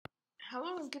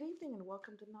Hello and good evening, and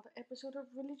welcome to another episode of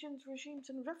Religions, Regimes,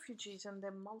 and Refugees and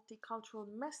their multicultural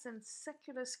mess and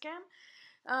secular scam.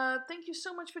 Thank you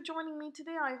so much for joining me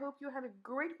today. I hope you had a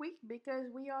great week because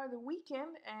we are the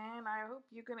weekend, and I hope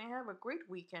you're going to have a great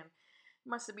weekend.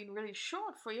 Must have been really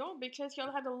short for y'all because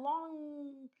y'all had a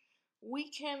long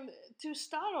weekend to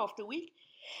start off the week.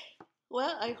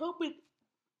 Well, I hope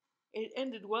it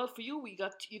ended well for you.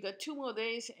 You got 2 more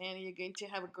days, and you're going to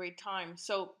have a great time.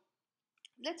 So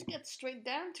let's get straight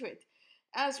down to it.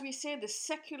 As we say, the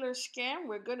secular scam,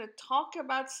 we're going to talk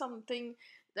about something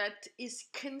that is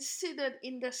considered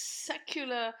in the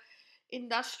secular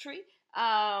industry,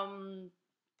 um,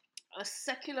 a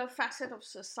secular facet of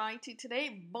society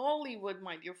today, Bollywood,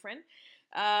 my dear friend.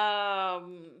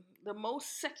 The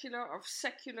most secular of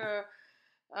secular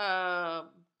uh,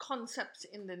 concepts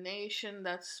in the nation.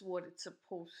 That's what it's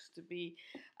supposed to be.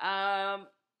 I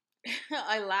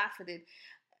laugh at it.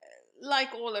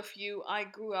 Like all of you, I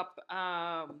grew up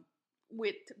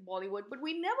with Bollywood, but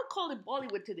we never called it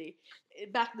Bollywood today.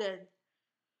 Back then,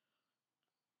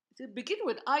 to begin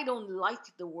with, I don't like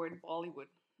the word Bollywood.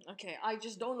 Okay, I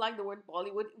just don't like the word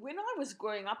Bollywood. When I was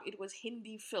growing up, it was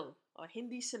Hindi film or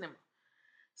Hindi cinema.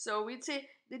 So we'd say,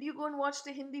 did you go and watch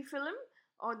the Hindi film,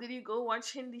 or did you go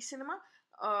watch Hindi cinema?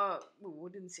 We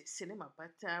didn't say cinema,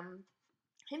 but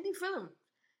Hindi film.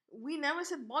 We never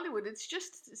said Bollywood. It's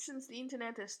just since the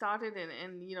internet has started,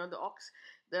 and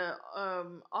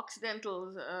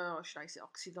Occidentals, or should I say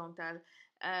Occidental,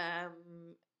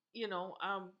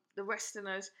 um, the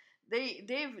Westerners,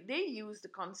 they use the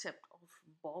concept of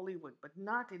Bollywood, but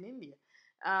not in India.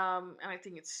 And I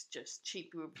think it's just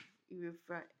cheap. We've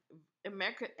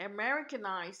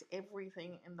Americanized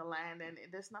everything in the land, and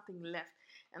there's nothing left.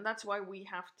 And that's why we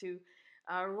have to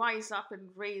rise up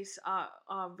and raise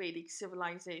our Vedic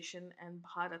civilization, and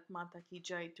Bharat Mata Ki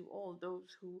Jai to all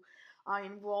those who are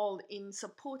involved in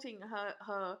supporting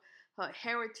her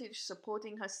heritage,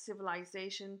 supporting her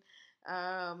civilization,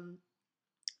 um,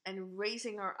 and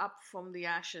raising her up from the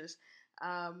ashes.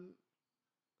 Um,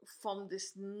 from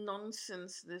this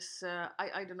nonsense, this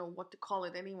I don't know what to call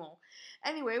it anymore.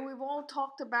 Anyway, we've all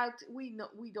talked about. We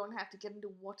don't have to get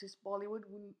into what is Bollywood.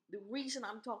 The reason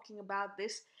I'm talking about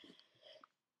this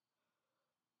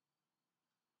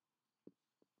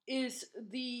is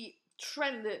the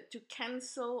trend to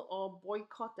cancel or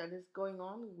boycott that is going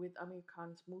on with Amir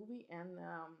Khan's movie and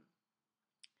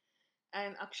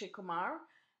Akshay Kumar.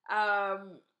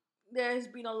 Um, there has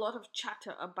been a lot of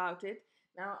chatter about it.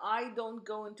 Now, I don't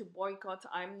go into boycotts.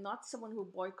 I'm not someone who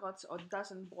boycotts or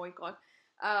doesn't boycott.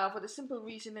 For the simple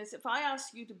reason is, if I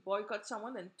ask you to boycott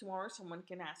someone, then tomorrow someone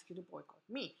can ask you to boycott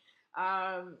me.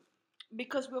 Um,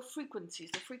 because we're frequencies.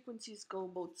 The frequencies go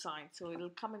both sides, so it'll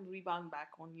come and rebound back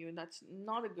on you, and that's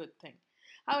not a good thing.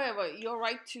 However, your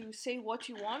right to say what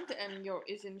you want and your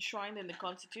is enshrined in the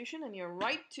Constitution, and your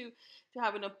right to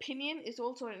have an opinion is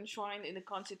also enshrined in the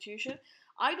Constitution.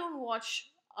 I don't watch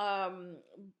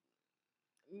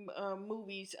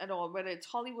movies at all, whether it's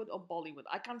Hollywood or Bollywood.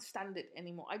 I can't stand it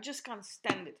anymore. I just can't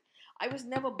stand it. I was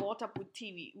never brought up with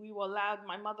TV. We were allowed.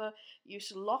 My mother used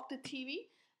to lock the TV.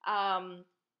 Um,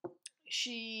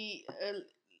 she uh,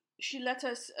 she let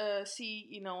us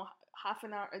see, half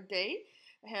an hour a day.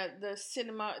 Had the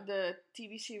cinema, the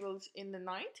TV serials in the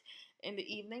night, in the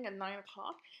evening at 9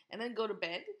 o'clock, and then go to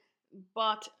bed.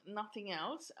 But nothing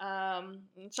else.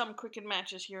 Some cricket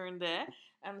matches here and there,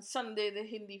 and Sunday the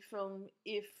Hindi film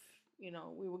if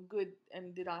we were good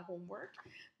and did our homework,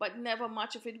 but never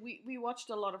much of it. We watched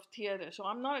a lot of theater, so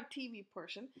I'm not a TV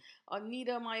person,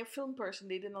 neither am I a film person.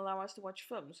 They didn't allow us to watch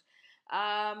films.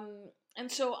 And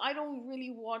so I don't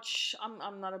really watch.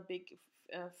 I'm not a big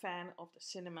fan of the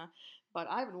cinema, but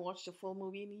I haven't watched a full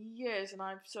movie in years, and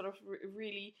I've sort of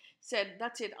really said,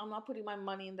 that's it. I'm not putting my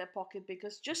money in their pocket,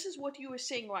 because just as what you were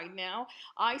saying right now,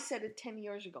 I said it 10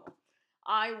 years ago.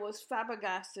 I was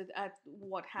flabbergasted at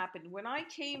what happened when I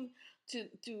came to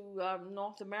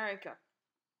North America,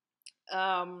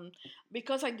 um,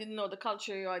 because I didn't know the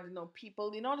culture, I didn't know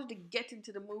people. In order to get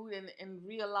into the mood and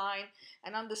realign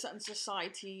and understand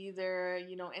society, their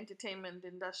entertainment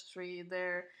industry,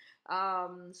 their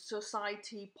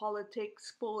society, politics,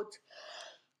 sport,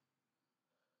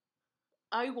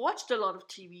 I watched a lot of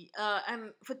TV,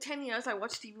 and for 10 years I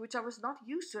watched TV, which I was not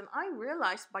used to. And I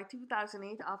realized by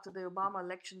 2008, after the Obama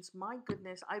elections, my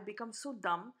goodness, I become so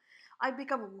dumb. I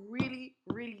become really,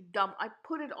 really dumb. I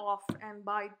put it off, and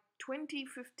by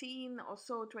 2015 or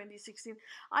so, 2016,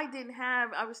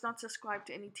 I was not subscribed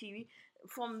to any TV.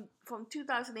 From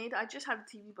 2008, I just had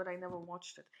a TV, but I never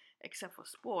watched it. except for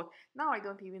sport. Now I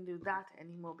don't even do that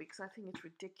anymore because I think it's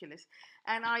ridiculous.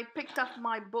 And I picked up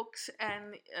my books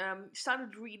and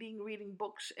started reading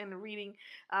books and reading.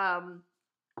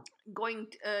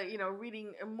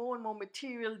 Reading more and more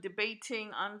material,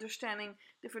 debating, understanding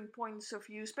different points of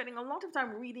view, spending a lot of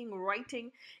time reading,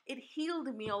 writing. It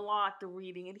healed me a lot, the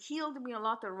reading. It healed me a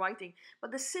lot, the writing.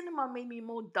 But the cinema made me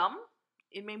more dumb.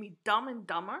 It made me dumb and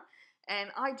dumber.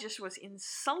 And I just was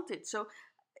insulted. So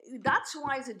that's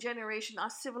why, as a generation, our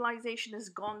civilization has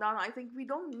gone down. I think we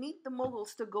don't need the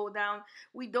Mughals to go down.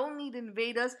 We don't need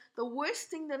invaders. The worst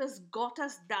thing that has got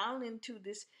us down into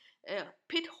this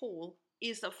pit hole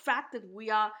is the fact that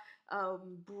we are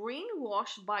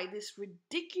brainwashed by this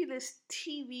ridiculous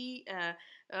TV,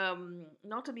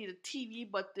 not only the TV,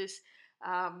 but this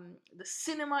the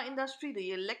cinema industry,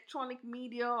 the electronic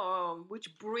media,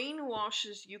 which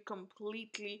brainwashes you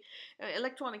completely.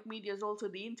 Electronic media is also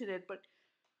the internet, but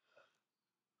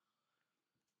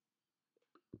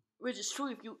which is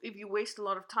true. If you waste a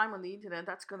lot of time on the internet,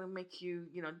 that's going to make you,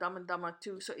 dumb and dumber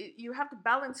too. So you have to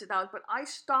balance it out. But I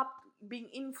stopped being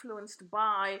influenced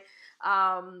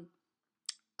um,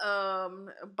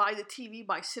 by the TV,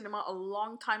 by cinema a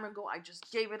long time ago. I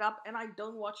just gave it up, and I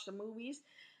don't watch the movies.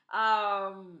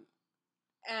 um,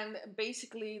 and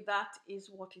basically that is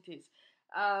what it is.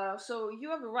 So you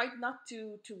have the right not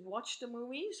to watch the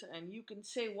movies, and you can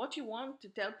say what you want to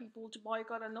tell people to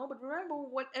boycott or no. But remember,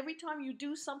 what every time you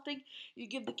do something, you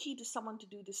give the key to someone to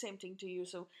do the same thing to you.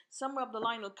 So somewhere up the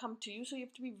line will come to you. So you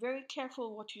have to be very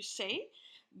careful what you say.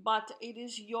 But it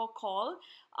is your call.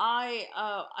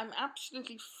 I'm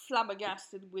absolutely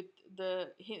flabbergasted with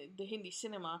the Hindi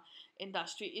cinema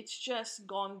industry. It's just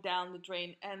gone down the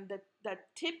drain, and that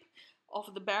tip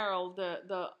of the barrel,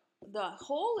 the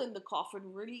hole in the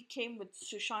coffin really came with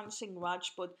Sushant Singh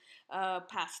Rajput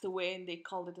passed away, and they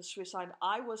called it a suicide.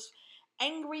 I was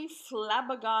angry,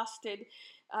 flabbergasted,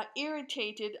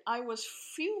 irritated. I was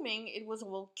fuming. It was a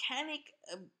volcanic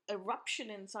eruption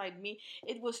inside me.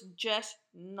 It was just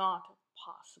not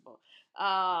possible.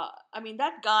 I mean,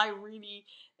 that guy really,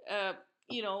 uh,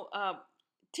 you know, uh,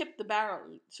 tipped the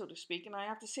barrel, so to speak. And I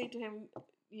have to say to him,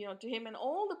 to him and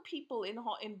all the people in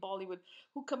Bollywood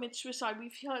who commit suicide.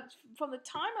 We've heard from the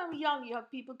time I'm young, you have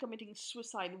people committing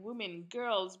suicide, women,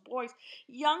 girls, boys,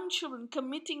 young children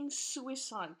committing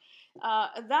suicide.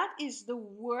 That is the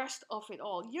worst of it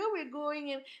all. Here we're going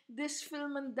in this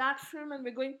film and that film, and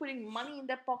we're going putting money in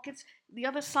their pockets. The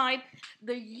other side,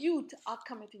 the youth are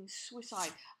committing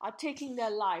suicide, are taking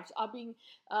their lives, are being,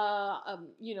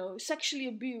 sexually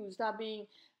abused, are being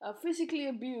physically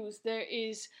abused. There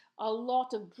is a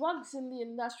lot of drugs in the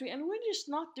industry, and we're just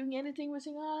not doing anything. We're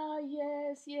saying,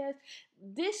 yes, yes.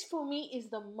 This for me is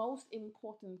the most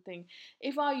important thing.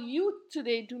 If our youth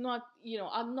today do not,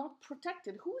 are not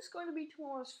protected, who's going to be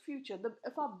tomorrow's future?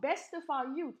 If our best of our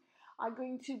youth are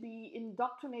going to be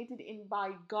indoctrinated in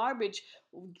by garbage,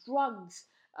 drugs,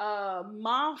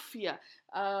 mafia,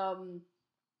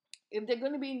 if they're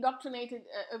going to be indoctrinated,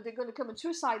 if they're going to commit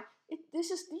suicide,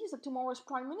 these are tomorrow's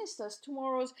prime ministers,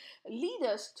 tomorrow's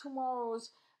leaders,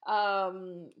 tomorrow's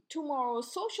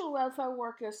social welfare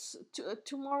workers,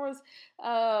 tomorrow's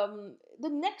the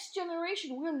next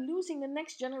generation. We're losing the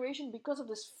next generation because of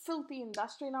this filthy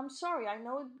industry, and I'm sorry. I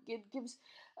know it gives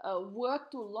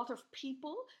work to a lot of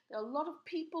people. There are a lot of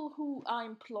people who are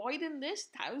employed in this,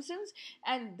 thousands,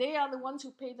 and they are the ones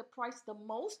who pay the price the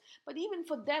most. But even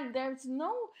for them, there's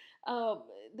no uh,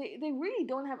 they really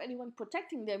don't have anyone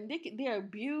protecting them. They are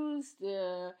abused.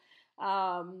 They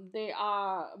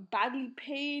are badly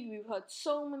paid. We've heard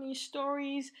so many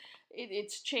stories.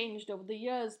 It's changed over the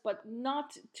years, but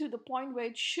not to the point where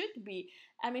it should be.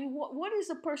 I mean, what is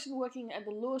a person working at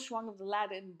the lowest rung of the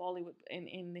ladder in Bollywood,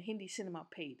 in the Hindi cinema,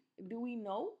 paid? Do we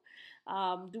know?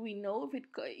 Do we know if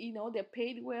they're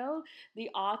paid well? The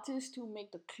artists who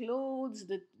make the clothes,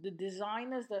 the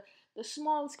designers, the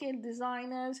small scale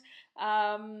designers,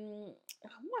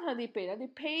 what are they paid? Are they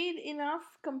paid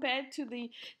enough compared to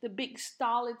the big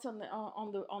starlets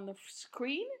on the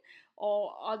screen,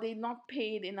 or are they not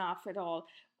paid enough at all?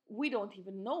 We don't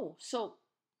even know. So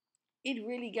it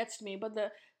really gets me.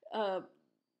 But uh,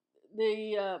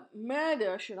 the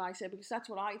murder, should I say, because that's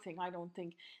what I think. I don't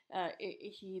think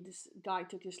this guy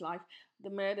took his life. The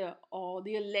murder, or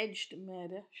the alleged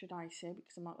murder, should I say,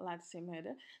 because I'm not allowed to say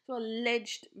murder. So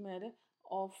alleged murder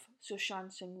of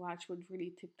Sushant Singh Rajput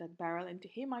really tipped that barrel. And to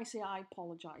him, I say, I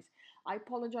apologize. I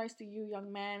apologize to you,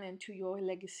 young man, and to your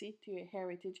legacy, to your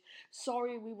heritage.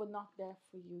 Sorry, we were not there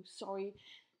for you. Sorry,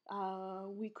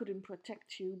 we couldn't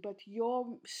protect you, but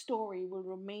your story will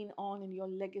remain on and your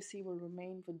legacy will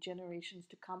remain for generations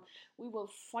to come. We will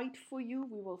fight for you.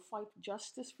 We will fight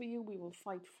justice for you.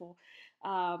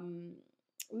 Um,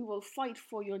 we will fight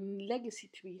for your legacy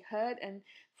to be heard and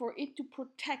for it to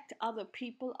protect other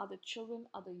people, other children,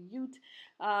 other youth,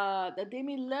 that they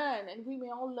may learn and we may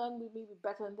all learn, we may be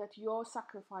better, and that your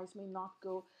sacrifice may not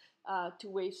go to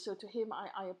waste. So to him,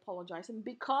 I apologize, and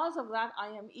because of that, I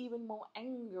am even more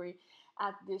angry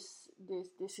at this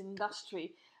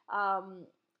industry. Um,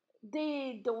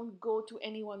 they don't go to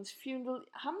anyone's funeral.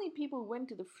 How many people went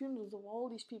to the funerals of all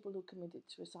these people who committed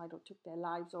suicide or took their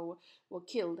lives or were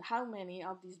killed? How many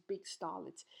of these big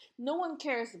starlets? No one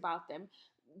cares about them.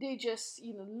 They just,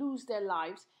 lose their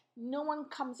lives. No one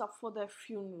comes up for their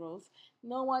funerals.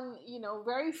 No one,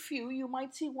 very few. You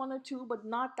might see one or two, but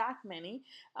not that many.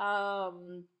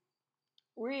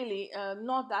 Really,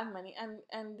 not that many,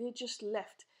 and they just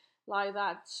left like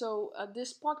that. So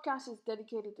this podcast is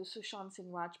dedicated to Sushant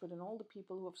Singh Rajput and all the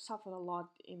people who have suffered a lot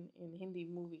in Hindi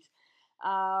movies,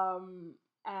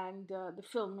 and the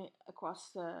film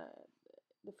across the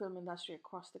film industry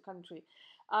across the country.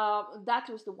 That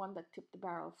was the one that tipped the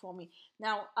barrel for me.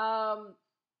 Now,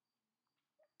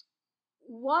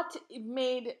 what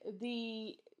made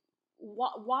the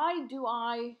why do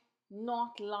I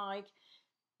not like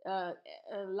uh,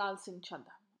 Lal Singh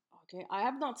Chadda? Okay, I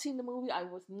have not seen the movie. I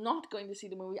was not going to see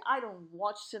the movie. I don't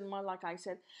watch cinema, like I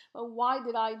said. But why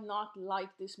did I not like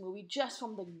this movie just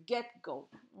from the get go?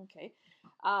 Okay,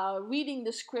 reading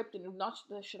the script, and not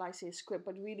should I say script,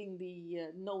 but reading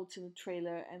the notes in the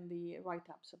trailer and the write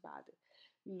ups about it.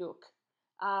 Look,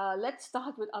 let's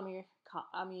start with Amir Khan.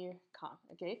 Amir Khan.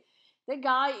 Okay, the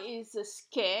guy is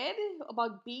scared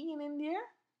about being in India.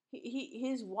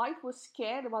 His wife was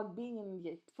scared about being in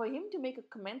India. For him to make a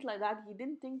comment like that, he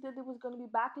didn't think that there was going to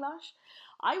be backlash.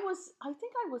 I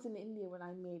think I was in India when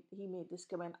he made this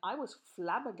comment. I was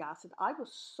flabbergasted. I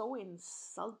was so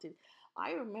insulted.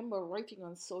 I remember writing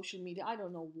on social media. I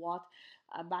don't know what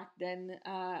back then.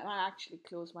 And I actually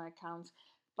closed my accounts,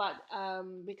 but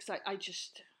because I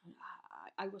just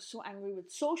I was so angry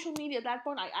with social media at that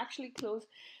point. I actually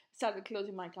started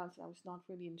closing my accounts. I was not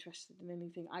really interested in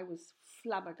anything. I was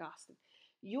flabbergasted.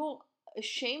 You're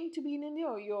ashamed to be in India,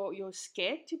 or you're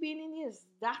scared to be in India? Is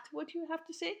that what you have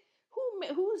to say?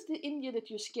 Who's the India that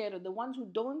you're scared of? The ones who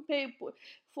don't pay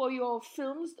for your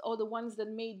films, or the ones that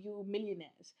made you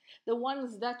millionaires? The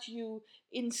ones that you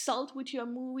insult with your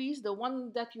movies, the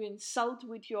one that you insult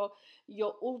with your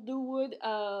Urdu word,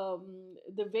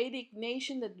 the Vedic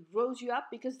nation that rose you up,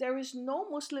 because there is no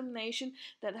Muslim nation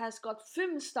that has got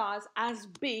film stars as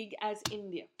big as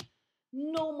India.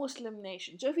 No Muslim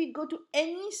nation. So if he'd go to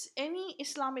any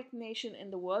Islamic nation in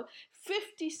the world,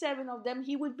 57 of them,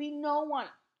 he would be no one.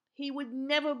 He would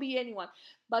never be anyone.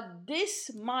 But this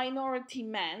minority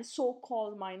man,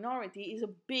 so-called minority, is a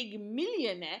big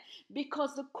millionaire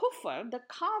because the kufr, the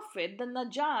kafir, the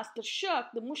najas, the shirk,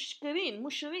 the mushkirin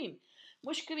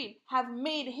have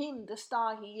made him the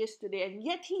star he is today, and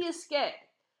yet he is scared.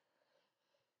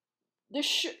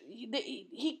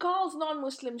 He calls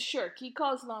non-Muslims shirk. He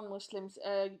calls non-Muslims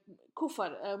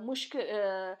kufr,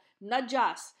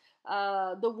 najas,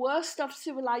 the worst of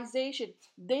civilization.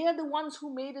 They are the ones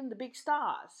who made him the big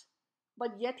stars,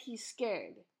 but yet he's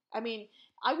scared. I mean,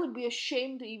 I would be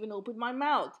ashamed to even open my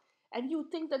mouth. And you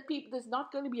think that there's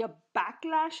not going to be a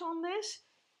backlash on this?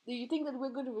 Do you think that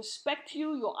we're going to respect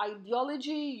you, your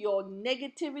ideology, your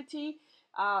negativity?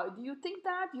 Do you think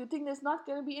that? Do you think there's not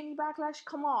going to be any backlash?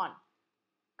 Come on,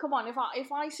 come on.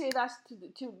 If I say that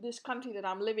to this country that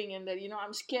I'm living in, that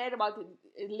I'm scared about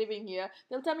living here,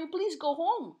 they'll tell me, please go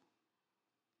home.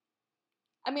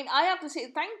 I mean, I have to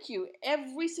say thank you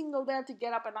every single day to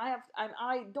get up, and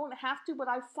I don't have to, but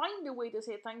I find a way to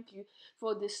say thank you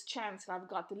for this chance that I've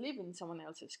got to live in someone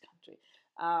else's country,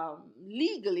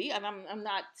 legally, and I'm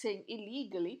not saying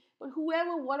illegally, but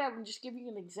whoever, whatever. I'm just giving you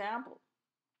an example.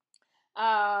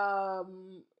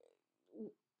 Um,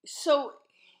 so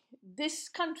this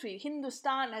country,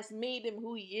 Hindustan, has made him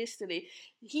who he is today.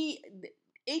 He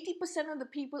 80% of the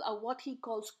people are what he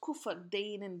calls kufr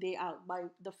day in and day out. By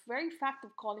the very fact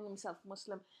of calling himself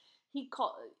Muslim, he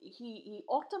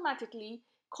automatically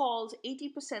calls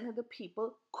 80% of the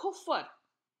people kufr.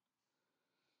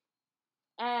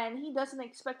 And he doesn't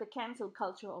expect a cancel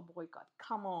culture or boycott.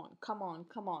 Come on, come on,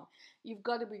 come on. You've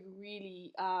got to be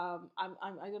really, I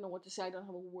don't know what to say, I don't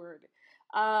have a word.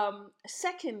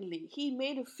 Secondly, he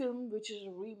made a film which is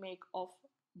a remake of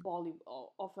Bollywood,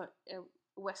 of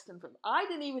Western film. I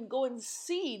didn't even go and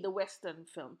see the Western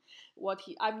film.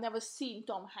 I've never seen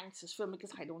Tom Hanks's film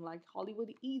because I don't like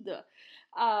Hollywood either.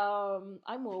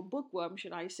 I'm more bookworm,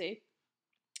 should I say?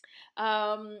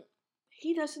 Um,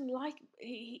 he doesn't like.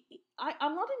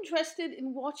 I'm not interested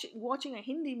in watching a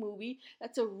Hindi movie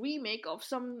that's a remake of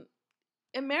some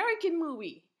American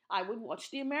movie. I would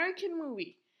watch the American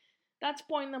movie. That's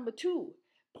point number two.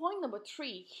 Point number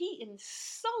three, he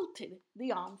insulted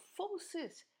the armed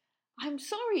forces. I'm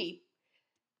sorry,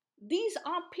 these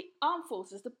are armed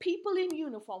forces, the people in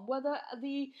uniform, whether at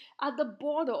the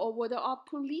border or whether our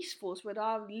police force, whether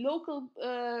our local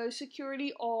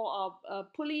security or our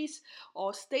police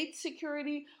or state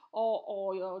security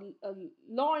or your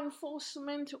law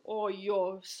enforcement or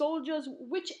your soldiers,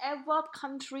 whichever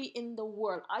country in the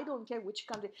world, I don't care which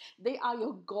country, they are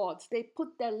your gods. They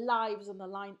put their lives on the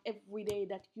line every day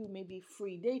that you may be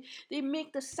free. They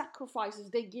make the sacrifices.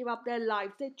 They give up their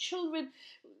lives. Their children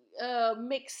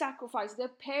make sacrifices. Their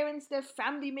parents, their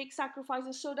family make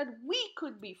sacrifices so that we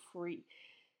could be free.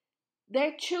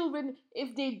 Their children,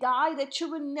 if they die, their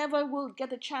children never will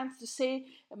get a chance to say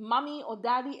mommy or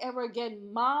daddy ever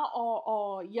again. Ma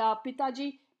or ya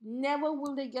pitaji, never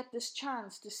will they get this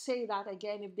chance to say that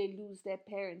again if they lose their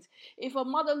parents. If a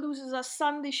mother loses a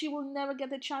son, she will never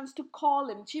get a chance to call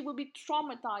him. She will be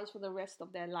traumatized for the rest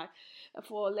of their life,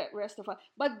 for the rest of her.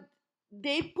 But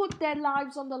they put their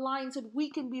lives on the line so that we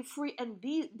can be free. And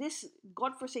this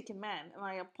godforsaken man, and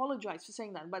I apologize for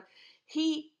saying that, but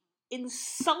he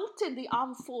insulted the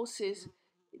armed forces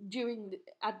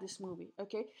at this movie.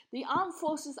 Okay, the armed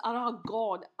forces are our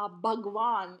god, our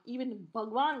Bhagwan. Even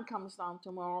Bhagwan comes down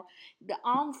tomorrow. The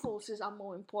armed forces are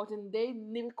more important. They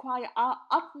require our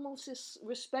utmost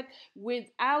respect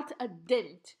without a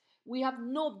dent. We have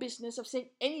no business of saying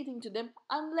anything to them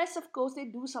unless, of course, they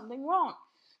do something wrong.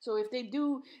 So if they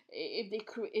do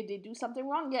something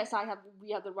wrong, yes,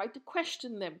 we have the right to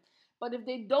question them. But if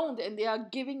they don't and they are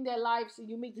giving their lives,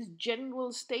 you make this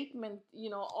general statement,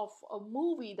 of a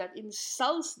movie that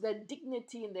insults their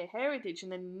dignity and their heritage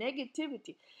and their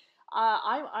negativity.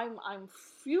 I'm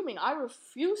fuming. I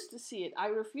refuse to see it. I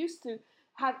refuse to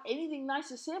have anything nice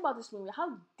to say about this movie.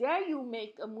 How dare you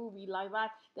make a movie like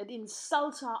that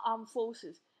insults our armed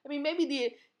forces? I mean, maybe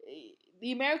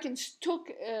the Americans took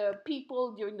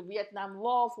people during the Vietnam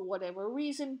War for whatever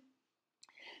reason,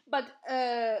 but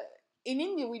in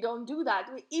India we don't do that.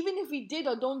 Even if we did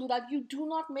or don't do that, you do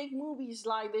not make movies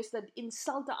like this that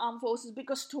insult the armed forces,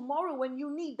 because tomorrow when you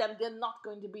need them, they're not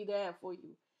going to be there for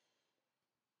you.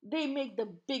 They make the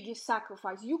biggest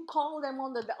sacrifice. You call them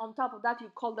on top of that,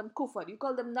 you call them kufar, you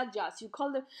call them najas, you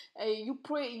call them you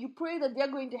pray that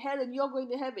they're going to hell and you're going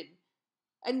to heaven,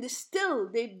 and still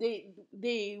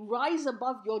they rise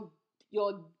above your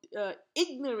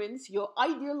ignorance, your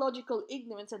ideological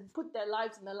ignorance, and put their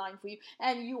lives in the line for you.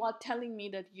 And you are telling me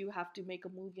that you have to make a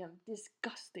movie. I'm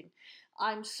disgusting.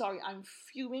 I'm sorry. I'm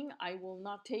fuming. I will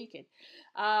not take it.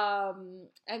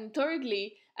 And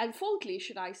thirdly, and fourthly,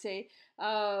 should I say,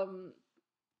 when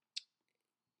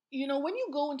you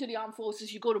go into the armed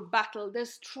forces, you go to battle,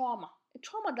 there's trauma.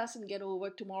 Trauma doesn't get over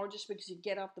tomorrow just because you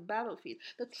get off the battlefield.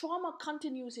 The trauma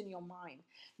continues in your mind,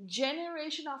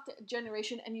 generation after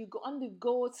generation, and you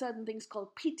undergo certain things called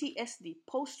PTSD,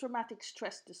 post traumatic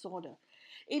stress disorder.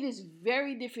 It is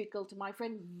very difficult, my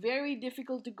friend, very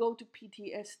difficult to go to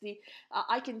PTSD.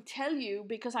 I can tell you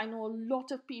because I know a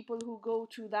lot of people who go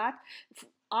through that.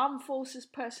 Armed forces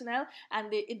personnel, and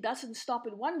it doesn't stop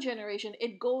in one generation.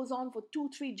 It goes on for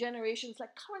 2-3 generations,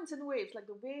 like currents and waves, like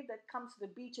the wave that comes to the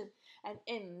beach and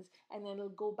ends, and then it'll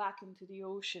go back into the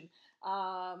ocean.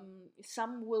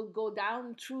 Some will go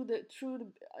down through the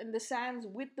in the sands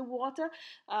with the water,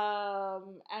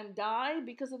 and die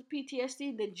because of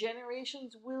PTSD. The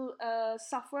generations will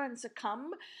suffer and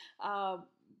succumb,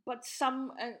 but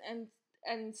some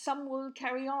and some will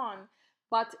carry on.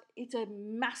 But it's a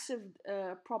massive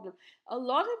problem. A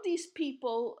lot of these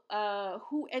people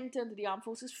who enter the armed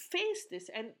forces face this,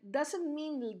 and doesn't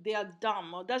mean they are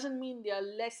dumb or doesn't mean they are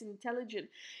less intelligent.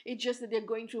 It's just that they're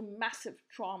going through massive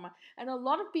trauma. And a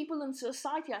lot of people in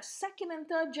society are second and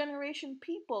third generation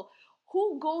people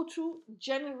who go through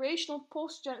generational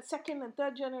second and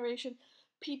third generation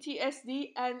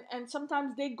PTSD, and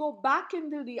sometimes they go back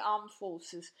into the armed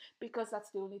forces because that's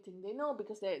the only thing they know,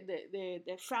 because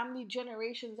their family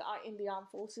generations are in the armed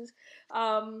forces.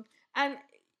 And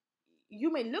you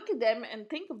may look at them and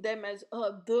think of them as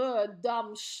the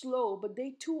dumb, slow, but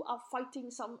they too are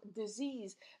fighting some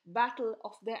disease battle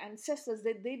of their ancestors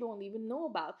that they don't even know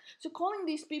about. So calling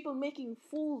these people, making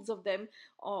fools of them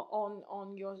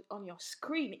on your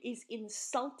screen is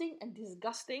insulting and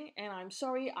disgusting. And I'm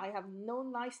sorry, I have no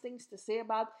nice things to say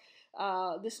about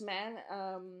this man,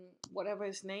 whatever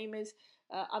his name is,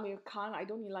 Amir Khan. I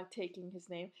don't even like taking his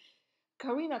name.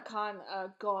 Karina Khan,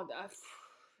 God,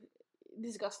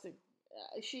 disgusting.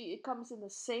 She comes in the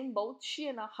same boat. She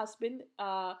and her husband.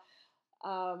 I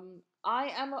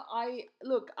am. I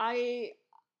look.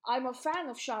 I'm a fan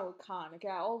of Shah Rukh Khan. Okay,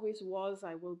 I always was.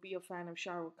 I will be a fan of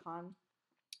Shah Rukh Khan.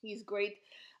 He's great.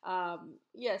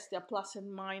 Yes, there are plus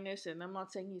and minus, and I'm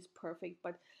not saying he's perfect,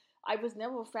 but I was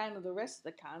never a fan of the rest of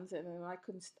the Khans, and I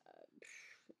couldn't.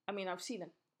 I mean, I've seen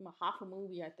half a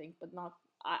movie, I think, but not.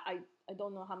 I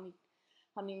don't know how many.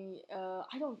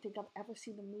 I don't think I've ever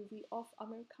seen a movie of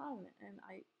Amir Khan,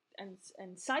 and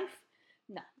Saif.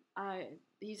 No, I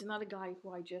he's another guy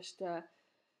who I just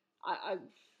I,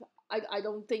 I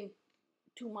don't think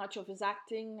too much of his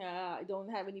acting. I don't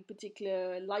have any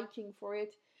particular liking for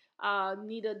it.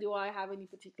 Neither do I have any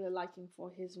particular liking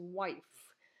for his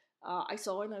wife. I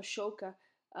saw in Ashoka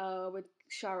with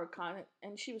Shah Rukh Khan,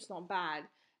 and she was not bad.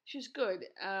 She's good.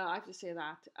 I have to say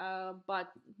that.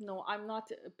 But no, I'm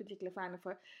not a particular fan of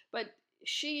her. But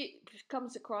she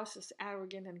comes across as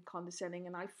arrogant and condescending,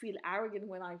 and I feel arrogant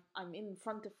when I'm in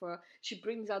front of her. She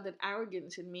brings out that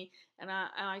arrogance in me, and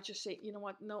I just say, you know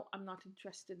what? No, I'm not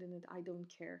interested in it. I don't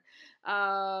care.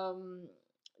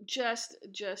 Just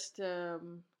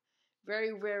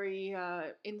very very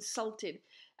insulted.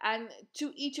 And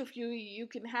to each of you, you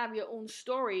can have your own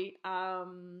story.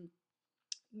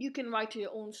 You can write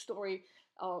your own story,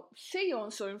 say your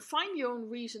own story, and find your own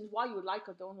reasons why you like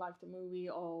or don't like the movie,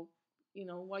 or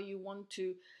why you want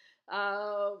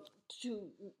uh, to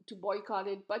to boycott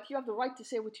it. But you have the right to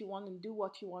say what you want and do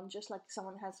what you want, just like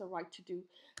someone has a right to do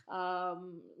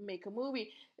make a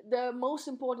movie. The most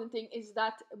important thing is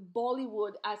that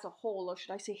Bollywood as a whole, or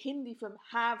should I say Hindi film,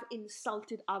 have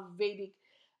insulted our Vedic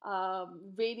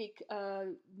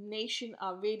nation,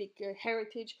 our Vedic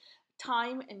heritage,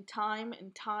 time and time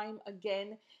and time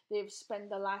again. They've spent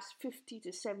the last 50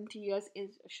 to 70 years,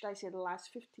 should I say the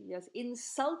last 50 years,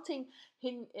 insulting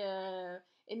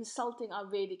our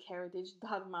Vedic heritage,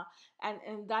 dharma,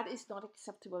 and that is not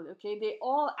acceptable. Okay, they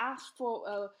all ask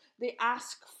for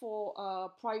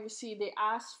privacy, they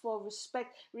ask for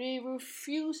respect, they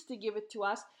refuse to give it to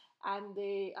us, and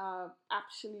they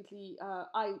absolutely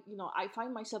I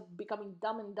find myself becoming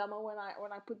dumb and dumber when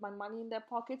I put my money in their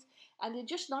pockets, and they're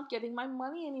just not getting my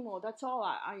money anymore. That's all.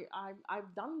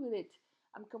 I've done with it.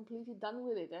 I'm completely done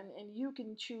with it, and you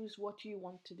can choose what you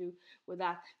want to do with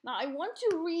that. Now I want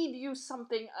to read you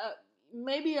something,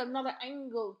 maybe another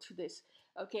angle to this.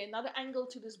 Okay, another angle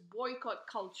to this boycott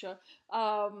culture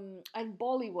and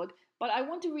Bollywood. But I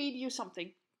want to read you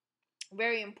something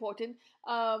very important.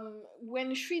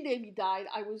 When Sri Devi died,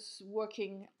 I was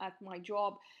working at my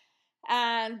job,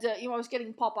 and I was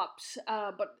getting pop-ups,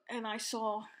 and I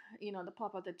saw the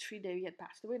pop-up that Sri Devi had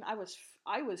passed away, and I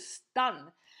was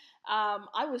stunned. I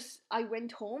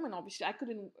went home, and obviously I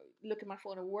couldn't look at my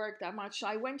phone at work that much, so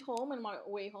I went home, and my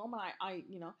way home, and I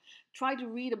tried to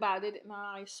read about it, and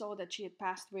I saw that she had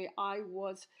passed away. I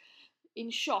was in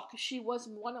shock. She was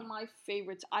one of my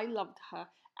favorites. I loved her,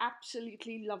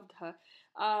 absolutely loved her.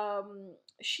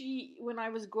 She, when I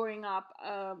was growing up,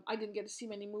 I didn't get to see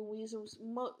many movies. It was a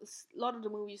lot of the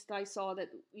movies that I saw that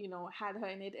had her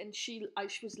in it, and she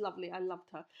was lovely. I loved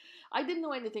her. I didn't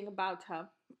know anything about her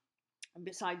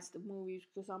besides the movies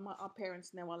because our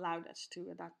parents never allowed us to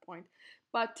at that point.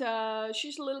 But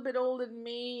she's a little bit older than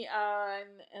me,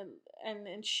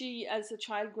 and she, as a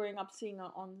child growing up seeing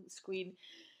her on screen,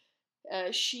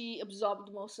 she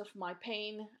absorbed most of my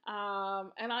pain,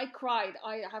 and I cried.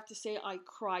 I have to say, I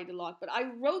cried a lot. But I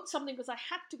wrote something because I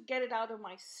had to get it out of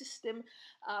my system.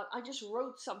 I just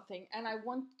wrote something, and I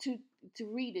want to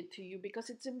read it to you because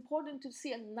it's important to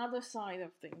see another side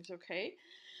of things. Okay,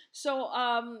 so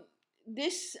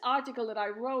this article that I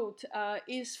wrote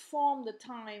is from the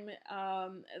time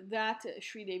that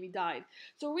Sri Devi died.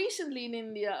 So recently in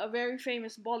India, a very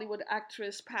famous Bollywood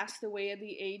actress passed away at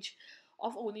the age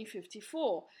of only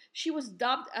 54. She was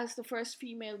dubbed as the first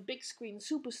female big screen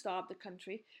superstar of the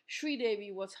country. Sri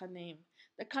Devi was her name.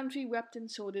 The country wept, and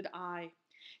so did I.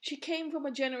 She came from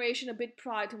a generation a bit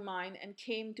prior to mine and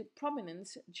came to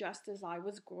prominence just as I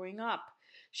was growing up.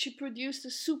 She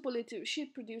produced superlative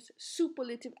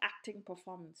acting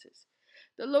performances.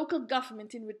 The local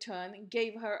government, in return,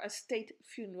 gave her a state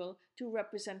funeral to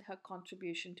represent her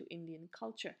contribution to Indian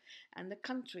culture, and the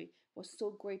country was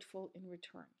so grateful in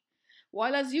return.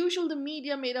 While, as usual, the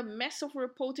media made a mess of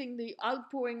reporting, the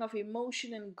outpouring of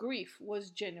emotion and grief was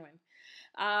genuine.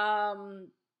 Um,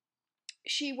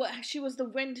 she was the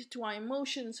vent to our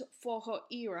emotions for her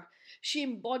era. She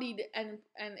embodied and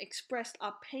expressed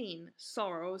our pain,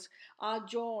 sorrows, our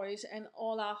joys, and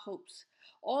all our hopes.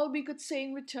 All we could say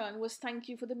in return was thank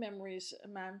you for the memories,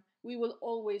 ma'am. We will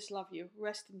always love you.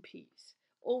 Rest in peace.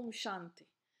 Om Shanti.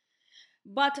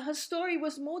 But her story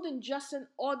was more than just an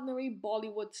ordinary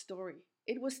Bollywood story.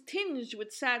 It was tinged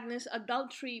with sadness,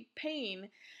 adultery, pain,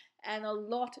 and a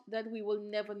lot that we will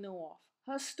never know of.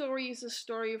 Her story is the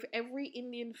story of every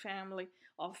Indian family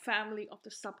or family of the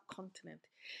subcontinent.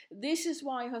 This is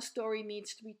why her story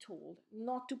needs to be told,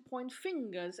 not to point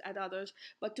fingers at others,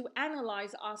 but to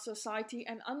analyze our society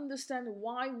and understand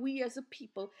why we as a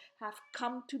people have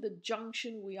come to the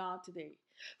junction we are today.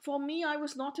 For me, I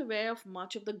was not aware of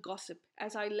much of the gossip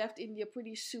as I left India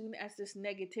pretty soon as this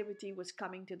negativity was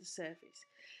coming to the surface.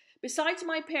 Besides,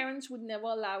 my parents would never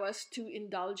allow us to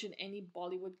indulge in any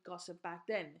Bollywood gossip back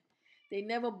then. They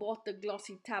never bought the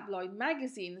glossy tabloid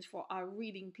magazines for our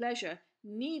reading pleasure,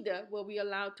 neither were we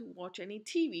allowed to watch any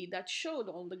TV that showed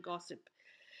all the gossip.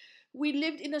 We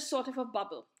lived in a sort of a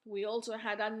bubble. We also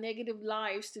had our negative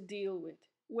lives to deal with.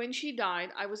 When she died,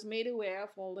 I was made aware of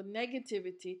all the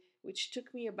negativity, which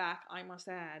took me aback, I must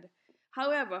add.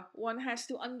 However, one has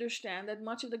to understand that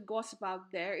much of the gossip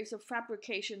out there is a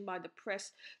fabrication by the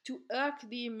press to irk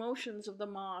the emotions of the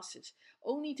masses,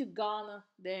 only to garner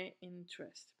their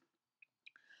interest.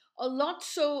 A lot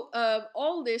so,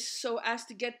 all this so as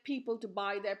to get people to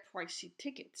buy their pricey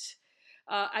tickets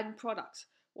and products.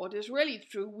 What is really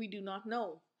true, we do not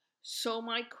know. So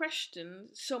my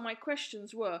questions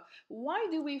were: why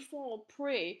do we fall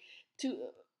prey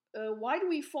to? Why do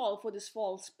we fall for this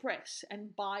false press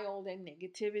and buy all their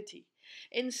negativity?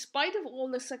 In spite of all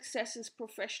the successes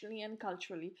professionally and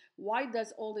culturally, why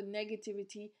does all the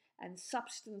negativity and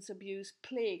substance abuse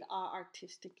plague our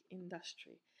artistic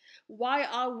industry? Why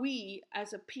are we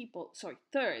as a people, sorry,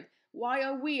 third, why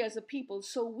are we as a people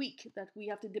so weak that we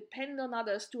have to depend on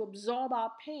others to absorb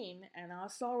our pain and our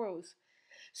sorrows?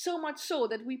 So much so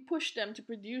that we push them to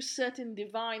produce certain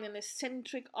divine and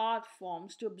eccentric art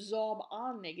forms to absorb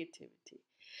our negativity.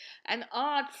 An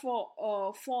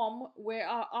form where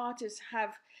our artists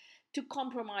have to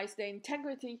compromise their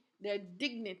integrity, their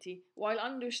dignity, while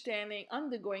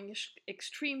undergoing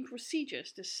extreme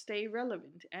procedures to stay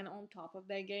relevant and on top of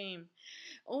their game,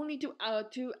 only to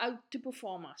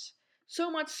perform us.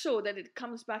 So much so that it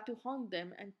comes back to haunt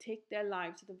them and take their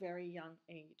lives at a very young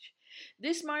age.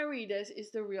 This, my readers,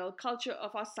 is the real culture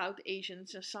of our South Asian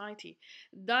society.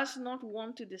 Does not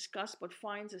want to discuss but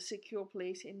finds a secure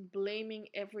place in blaming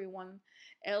everyone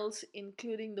else,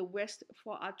 including the West,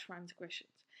 for our transgressions.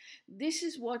 This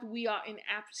is what we are in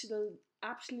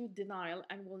absolute denial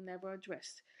and will never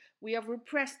address. We have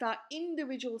repressed our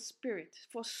individual spirit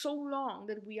for so long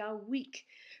that we are weak.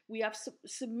 We have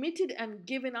submitted and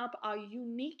given up our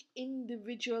unique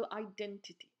individual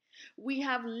identity. We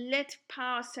have let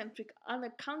power centric,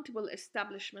 unaccountable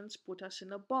establishments put us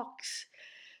in a box.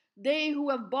 They who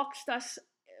have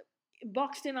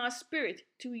boxed in our spirit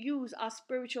to use our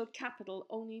spiritual capital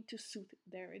only to suit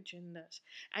their agendas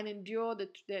and endure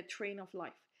their train of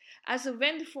life. As a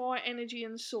vent for our energy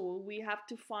and soul, we have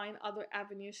to find other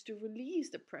avenues to release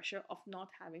the pressure of not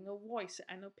having a voice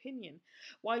and opinion,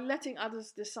 while letting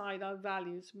others decide our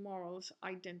values, morals,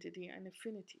 identity, and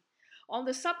affinity. On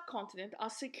the subcontinent, our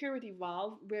security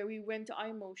valve where we vent our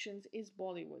emotions is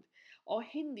Bollywood or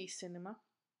Hindi cinema.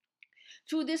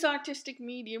 Through this artistic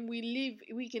medium,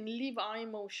 we can live our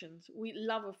emotions, we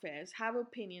love affairs, have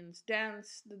opinions,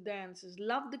 dance the dances,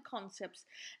 love the concepts,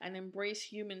 and embrace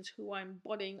humans who are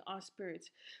embodying our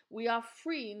spirits. We are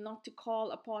free not to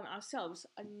call upon ourselves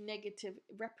a negative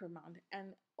reprimand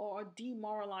and or a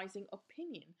demoralizing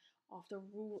opinion of the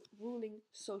ruling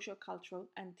social, cultural,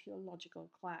 and theological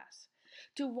class.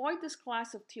 To avoid this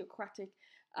class of theocratic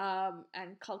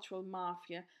and cultural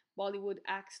mafia, Bollywood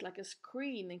acts like a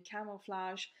screen and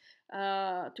camouflage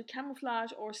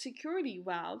or security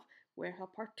valve where her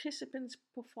participants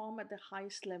perform at the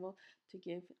highest level to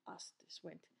give us this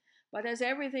wind. But as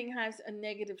everything has a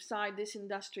negative side, this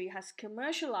industry has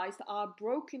commercialized our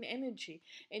broken energy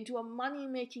into a money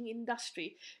making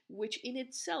industry, which in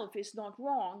itself is not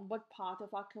wrong but part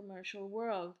of our commercial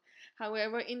world.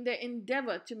 However, in their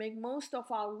endeavor to make most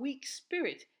of our weak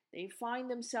spirit, they find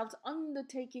themselves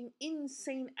undertaking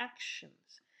insane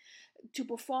actions to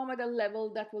perform at a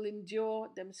level that will endure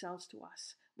themselves to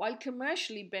us, while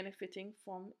commercially benefiting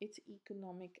from its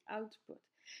economic output.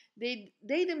 They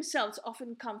themselves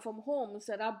often come from homes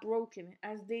that are broken,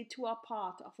 as they too are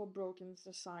part of a broken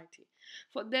society.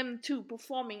 For them too,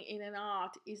 performing in an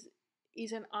art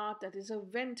is an art that is a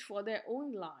vent for their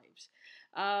own lives,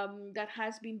 that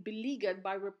has been beleaguered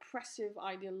by repressive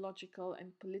ideological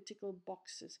and political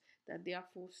boxes that they are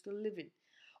forced to live in,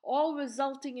 all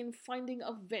resulting in finding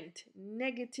a vent,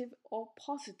 negative or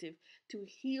positive, to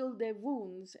heal their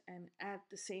wounds and at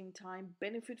the same time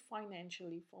benefit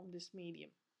financially from this medium.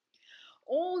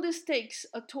 All this takes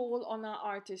a toll on our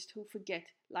artists who forget,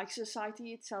 like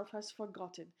society itself has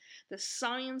forgotten, the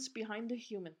science behind the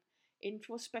human,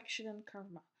 introspection and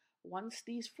karma. Once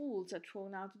these fools are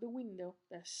thrown out of the window,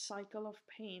 the cycle of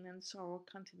pain and sorrow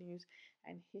continues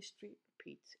and history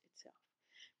repeats itself.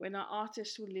 When our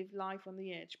artists who live life on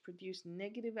the edge produce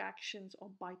negative actions or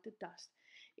bite the dust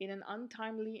in an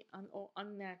untimely or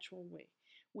unnatural way,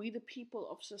 we, the people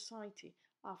of society,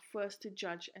 are first to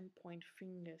judge and point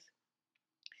fingers.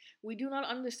 We do not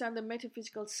understand the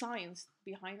metaphysical science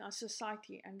behind our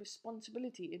society and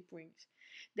responsibility it brings.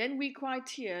 Then we cry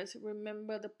tears,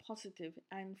 remember the positive,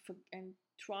 and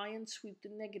try and sweep the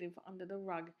negative under the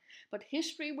rug. But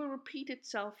history will repeat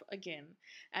itself again,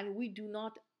 and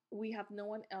we have no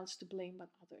one else to blame but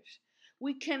others.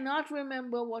 We cannot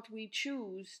remember what we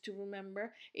choose to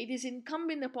remember. It is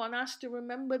incumbent upon us to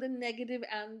remember the negative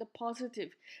and the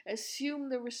positive, assume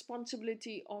the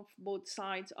responsibility of both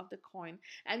sides of the coin,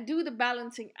 and do the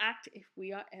balancing act if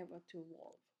we are ever to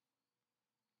evolve.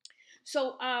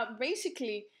 So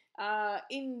basically,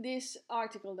 in this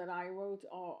article that I wrote,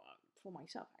 or for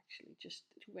myself actually, just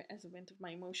as a vent of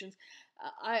my emotions,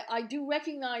 I do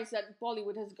recognize that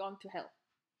Bollywood has gone to hell.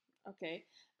 Okay,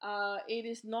 it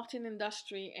is not an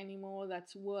industry anymore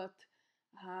that's worth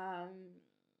um,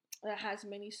 that has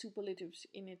many superlatives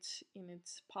in its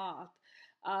path.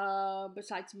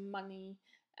 Besides money,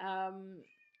 um,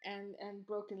 and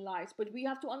broken lives. But we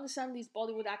have to understand these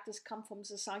Bollywood actors come from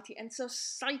society, and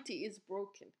society is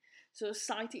broken.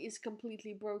 Society is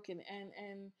completely broken,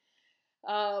 and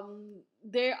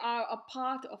they are a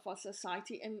part of our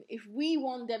society. And if we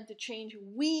want them to change,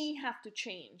 we have to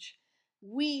change.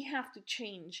 We have to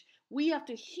change. We have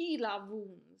to heal our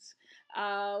wounds.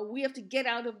 We have to get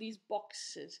out of these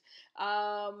boxes.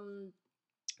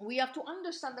 We have to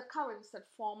understand the currents that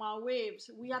form our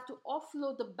waves. We have to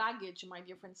offload the baggage, my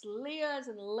dear friends. Layers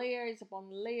and layers upon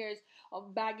layers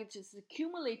of baggage is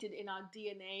accumulated in our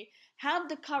DNA. Have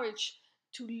the courage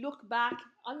to look back,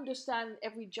 understand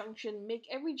every junction, make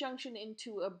every junction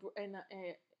into a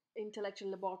intellectual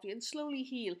laboratory, and slowly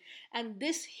heal. And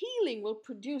this healing will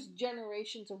produce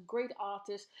generations of great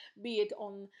artists, be it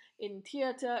on in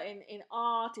theater, in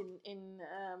art,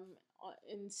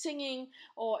 in singing,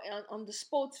 or on the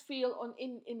sports field,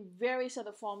 in various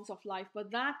other forms of life.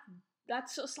 But that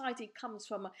society comes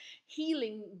from a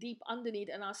healing deep underneath,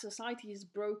 and our society is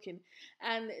broken.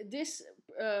 And this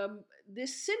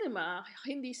cinema,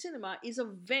 Hindi cinema, is a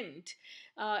vent,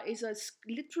 is a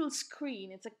literal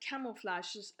screen. It's a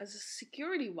camouflage, as a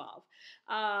security valve,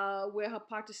 where her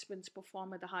participants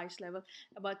perform at the highest level.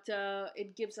 But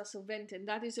it gives us a vent, and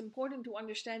that is important to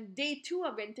understand. They too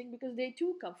are venting because they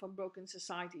too come from broken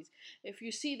societies. If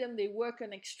you see them, they work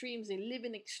on extremes. They live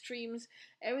in extremes.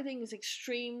 Everything is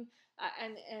extreme.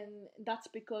 And that's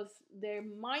because their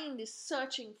mind is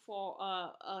searching for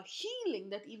a healing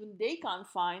that even they can't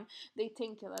find. They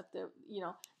think that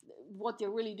what they're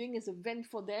really doing is a vent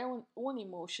for their own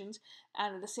emotions,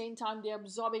 and at the same time they're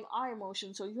absorbing our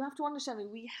emotions. So you have to understand that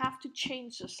we have to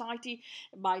change society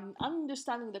by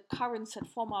understanding the currents that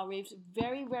form our waves.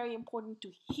 Very, very important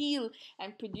to heal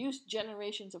and produce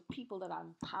generations of people that are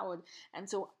empowered. And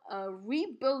so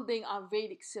rebuilding our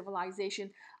Vedic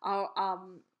civilization, our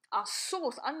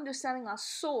source,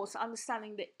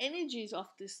 understanding the energies of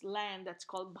this land that's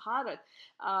called Bharat,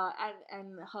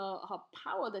 and her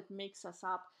power that makes us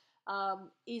up,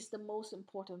 is the most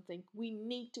important thing. We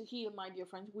need to heal, my dear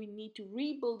friends. We need to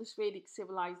rebuild this Vedic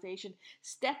civilization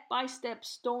step by step,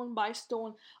 stone by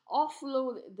stone.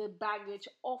 Offload the baggage,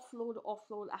 offload.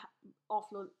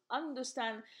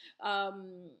 Understand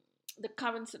the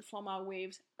currents that form our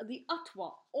waves, the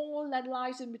Atwa, all that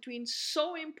lies in between,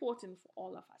 so important for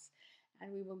all of us.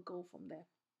 And we will go from there.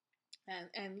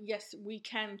 And yes, we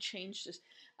can change this.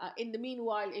 In the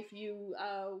meanwhile, if you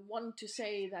want to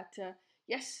say that,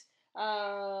 yes,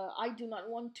 I do not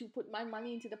want to put my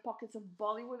money into the pockets of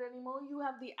Bollywood anymore, you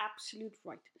have the absolute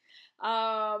right.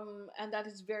 And that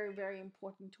is very, very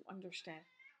important to understand.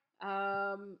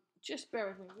 Just bear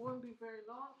with me, it won't be very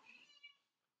long.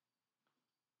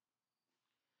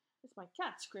 It's my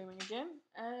cat screaming again.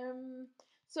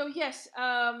 So yes,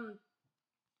 um,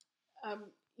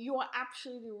 you are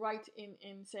absolutely right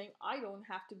in saying I don't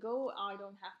have to go. I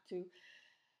don't have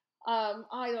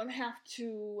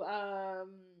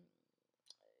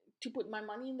to put my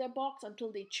money in their box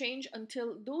until they change,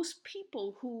 until those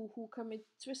people who commit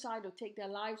suicide or take their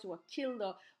lives or are killed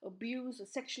or abused or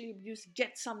sexually abused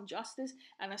get some justice,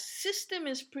 and a system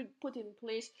is put in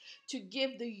place to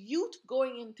give the youth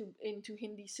going into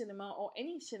Hindi cinema or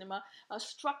any cinema a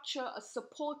structure, a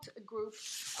support group,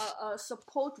 a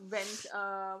support vent,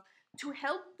 to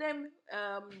help them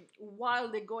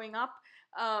while they're going up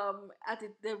at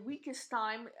their weakest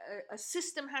time. A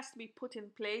system has to be put in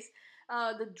place.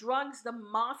 The drugs, the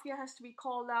mafia has to be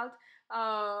called out,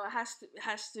 has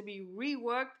to be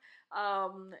reworked.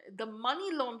 The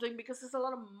money laundering, because there's a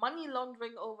lot of money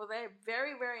laundering over there,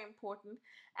 very very important,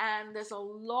 and there's a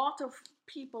lot of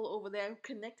people over there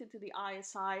connected to the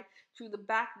ISI through the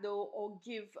back door, or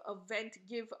give a vent,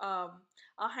 give a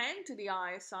hand to the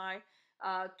ISI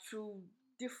through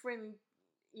different,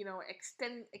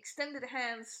 extended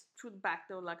hands through the back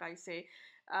door, like I say,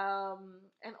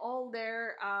 and all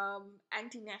their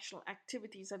anti-national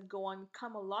activities that go on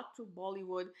come a lot through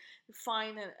Bollywood.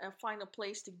 Find a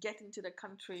place to get into the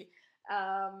country,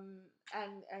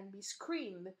 and be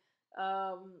screened,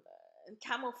 um, and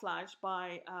camouflaged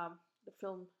by the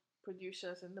film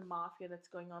producers and the mafia that's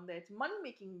going on there. It's money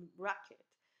making racket,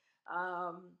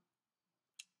 um,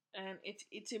 and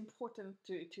it's important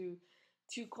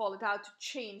to call it out, to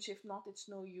change. If not, it's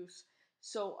no use.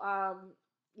 So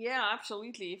yeah,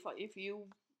 absolutely. If you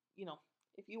you know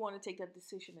if you want to take that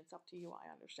decision, it's up to you. I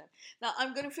understand. Now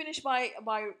I'm going to finish by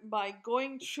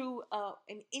going through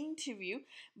an interview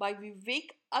by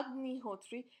Vivek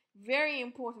Agnihotri. Very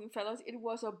important, fellows. It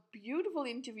was a beautiful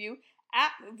interview.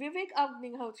 Vivek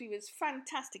Agnihotri was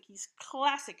fantastic. He's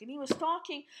classic, and he was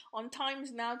talking on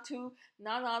Times Now to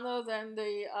none other than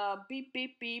the beep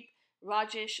beep beep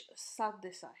Rajesh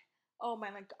Sardesai. Oh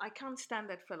man, I can't stand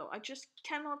that fellow. I just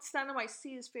cannot stand him. I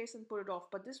see his face and put it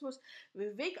off. But this was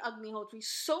Vivek Agnihotri,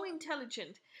 so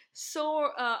intelligent,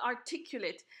 so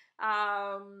articulate.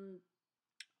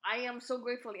 I am so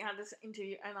grateful he had this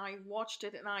interview, and I watched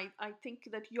it, and I think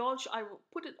that y'all I will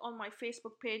put it on my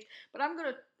Facebook page, but I'm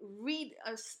going to read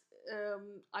us.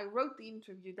 I wrote the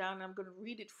interview down, and I'm going to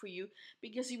read it for you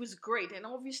because he was great. And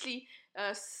obviously,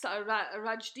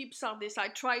 Rajdeep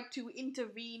Sardesai tried to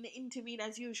intervene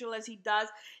as usual, as he does.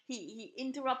 He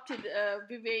interrupted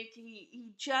Vivek.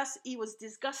 He was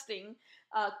disgusting,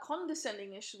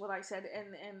 condescending is what I said,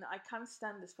 and I can't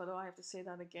stand this fellow. I have to say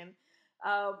that again.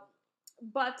 Uh,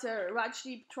 but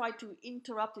Rajdeep tried to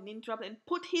interrupt and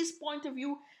put his point of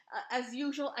view as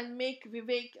usual, and make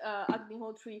Vivek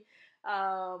Agnihotri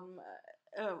um,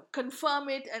 confirm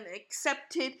it and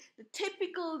accept it. The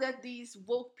typical that these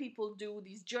woke people do,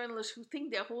 these journalists who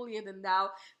think they're holier than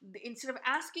thou, instead of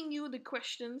asking you the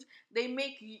questions, they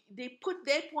put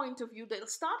their point of view. They'll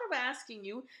start off asking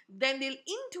you, then they'll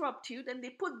interrupt you, then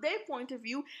they put their point of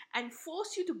view and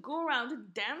force you to go around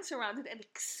it, dance around it, and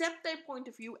accept their point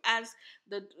of view as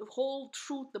the whole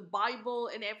truth, the Bible,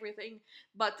 and everything.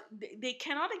 But they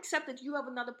cannot accept that you have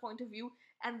another point of view,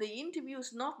 and the interview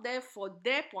is not there for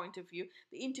their point of view.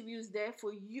 The interview is there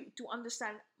for you to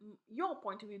understand your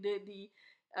point of view.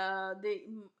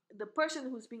 The person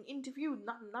who's being interviewed,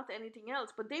 not anything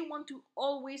else. But they want to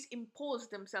always impose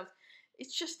themselves.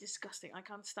 It's just disgusting. I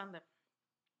can't stand them.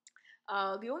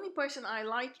 The only person I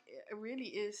like really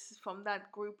is from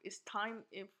that group is Time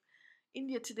If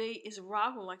India Today is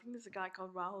Rahul. I think there's a guy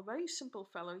called Rahul, very simple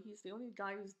fellow. He's the only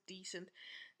guy who's decent.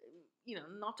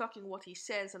 Not talking what he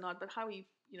says or not, but how he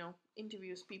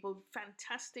interviews people.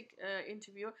 Fantastic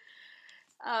interviewer,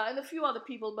 and a few other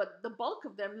people, but the bulk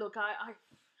of them, look, I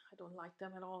don't like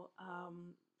them at all.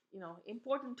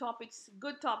 Important topics,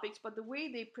 good topics, but the way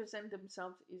they present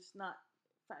themselves is not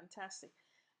fantastic.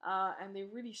 And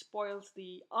it really spoils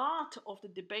the art of the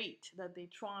debate that they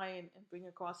try and bring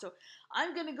across. So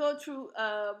I'm going to go through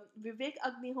Vivek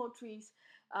Agnihotri's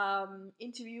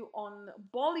interview on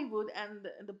Bollywood and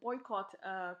the boycott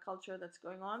culture that's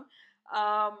going on.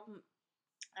 And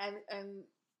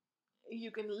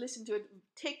you can listen to it,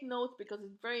 take notes, because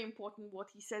it's very important what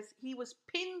he says. He was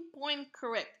pinpoint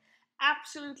correct,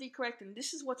 absolutely correct. And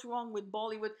this is what's wrong with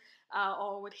Bollywood,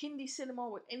 or with Hindi cinema,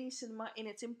 or with any cinema. And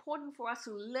it's important for us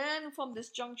to learn from this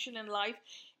junction in life,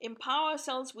 empower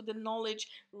ourselves with the knowledge,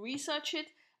 research it,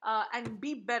 and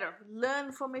be better.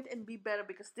 Learn from it and be better,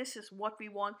 because this is what we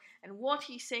want, and what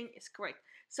he's saying is correct.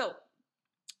 So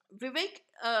Vivek,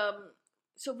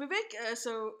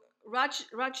 so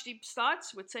Rajdeep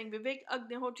starts with saying Vivek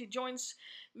Agnihotri joins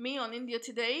me on India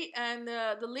Today, and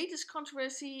the latest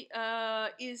controversy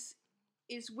is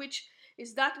which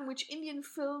is that in which Indian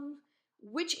film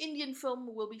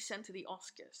will be sent to the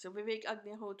Oscars. So Vivek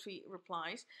Agnihotri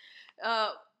replies,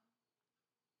 uh,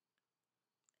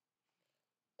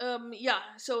 yeah.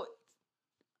 So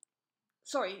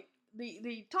sorry,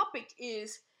 the topic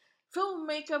is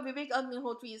filmmaker Vivek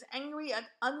Agnihotri is angry at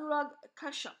Anurag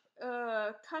Kashyap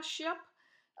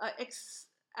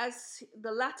as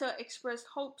the latter expressed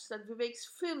hopes that Vivek's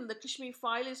film The Kashmir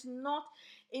File is not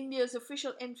India's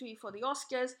official entry for the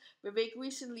Oscars. Vivek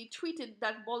recently tweeted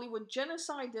that Bollywood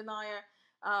genocide denier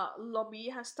lobby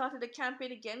has started a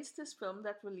campaign against his film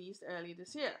that released early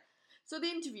this year. So the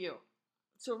interview.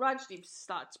 So Rajdeep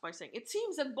starts by saying, it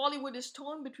seems that Bollywood is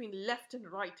torn between left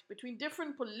and right, between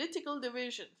different political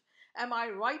divisions. Am I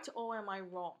right or am I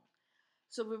wrong?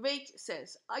 So Vivek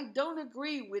says, I don't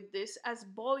agree with this as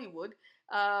Bollywood.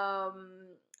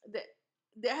 Um, the,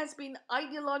 there has been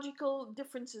ideological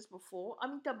differences before.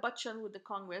 Amitabh Bachchan with the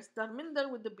Congress, Dharminder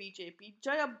with the BJP,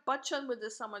 Jaya Bachchan with the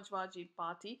Samajwadi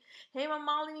Party, Hema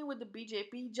Malini with the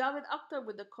BJP, Javed Akhtar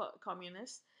with the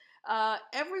Communists.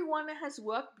 Everyone has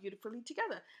worked beautifully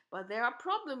together, but there are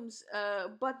problems.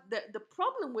 But the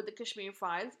problem with the Kashmir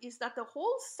Files is that the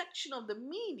whole section of the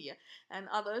media and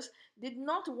others did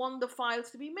not want the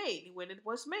files to be made. When it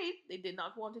was made, they did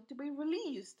not want it to be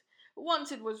released.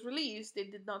 Once it was released, they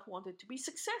did not want it to be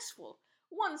successful.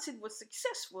 Once it was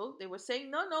successful, they were saying,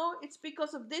 no, no, it's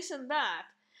because of this and that.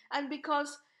 And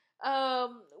because,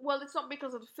 well, it's not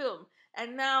because of the film.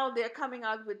 And now they're coming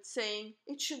out with saying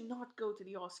it should not go to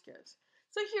the Oscars.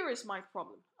 So here is my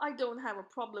problem. I don't have a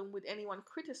problem with anyone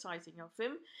criticizing a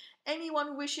film.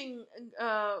 Anyone wishing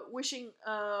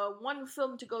one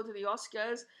film to go to the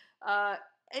Oscars, uh,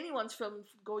 anyone's film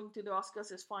going to the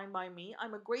Oscars is fine by me.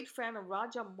 I'm a great fan of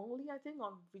Raja Mouli, I think,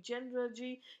 on Vijendra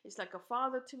Ji. It's like a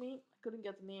father to me. I couldn't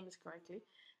get the names correctly.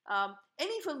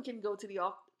 Any film can go to the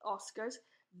Oscars.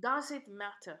 Does it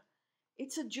matter?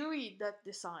 It's a jury that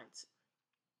decides.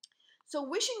 So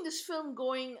wishing this film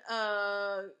going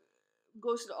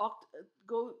goes to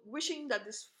the wishing that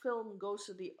this film goes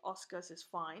to the Oscars is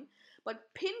fine,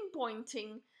 but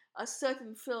pinpointing a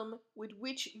certain film with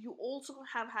which you also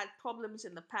have had problems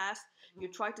in the past, you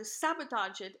try to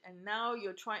sabotage it, and now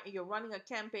you're running a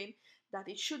campaign that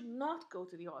it should not go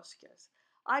to the Oscars.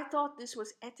 I thought this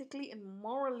was ethically and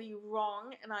morally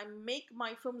wrong, and I make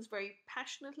my films very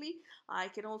passionately. I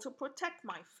can also protect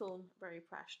my film very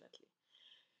passionately.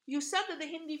 You said that the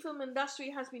Hindi film industry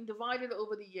has been divided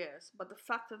over the years, but the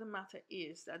fact of the matter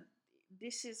is that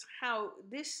this is how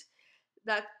this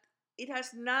that it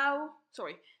has now.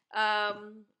 Sorry,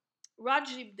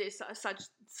 Rajdeep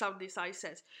Desai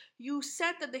says, you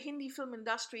said that the Hindi film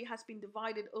industry has been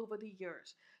divided over the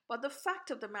years, but the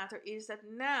fact of the matter is that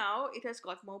now it has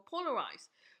got more polarized.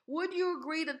 Would you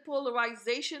agree that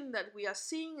polarization that we are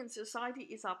seeing in society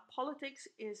is our politics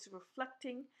is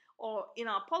reflecting, or in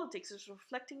our politics is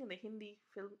reflecting in the Hindi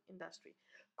film industry?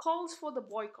 Calls for the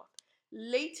boycott.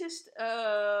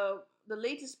 The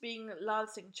latest being Lal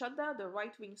Singh Chadda, the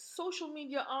right-wing social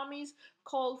media armies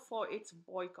call for its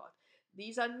boycott.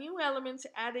 These are new elements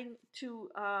adding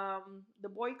to the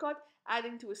boycott,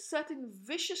 adding to a certain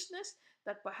viciousness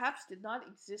that perhaps did not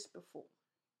exist before.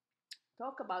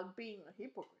 Talk about being a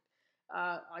hypocrite.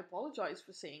 I apologize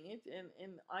for saying it,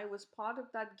 and I was part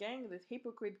of that gang, the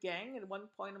hypocrite gang, at one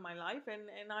point in my life,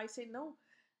 and I say no,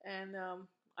 and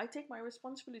I take my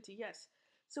responsibility. Yes.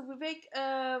 So Vivek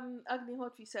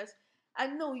Agnihotri says,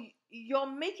 and no,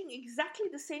 you're making exactly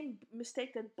the same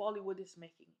mistake that Bollywood is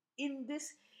making. In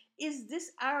this, is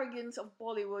this arrogance of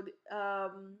Bollywood?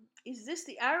 Is this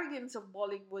the arrogance of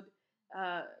Bollywood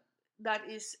uh, that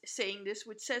is saying this,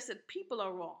 which says that people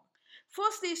are wrong?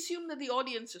 First, they assume that the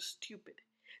audience is stupid.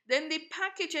 Then they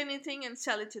package anything and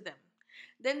sell it to them.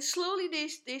 Then slowly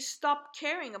they stop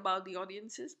caring about the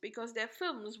audiences because their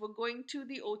films were going to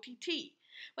the OTT.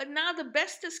 But now the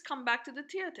best has come back to the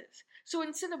theaters. So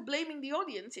instead of blaming the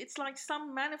audience, it's like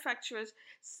some manufacturers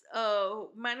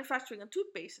manufacturing a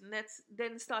toothpaste and that's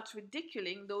then starts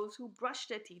ridiculing those who brush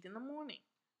their teeth in the morning.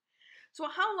 So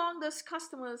how long are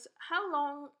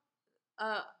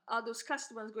those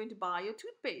customers going to buy your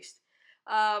toothpaste?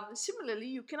 Similarly,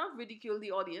 you cannot ridicule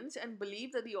the audience and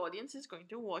believe that the audience is going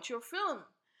to watch your film.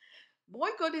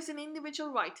 Boycott is an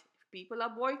individual right. If people are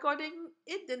boycotting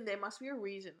it, then there must be a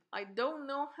reason. I don't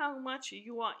know how much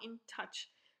you are in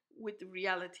touch with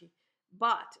reality,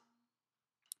 but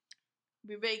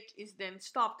Vivek is then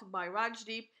stopped by Rajdeep.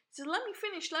 He says, let me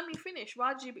finish.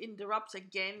 Rajdeep interrupts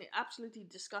again, absolutely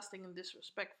disgusting and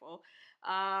disrespectful.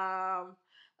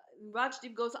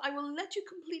 Rajdeep goes, I will let you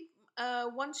complete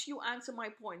once you answer my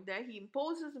point. There, he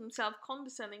imposes himself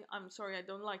condescending. I'm sorry, I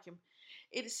don't like him.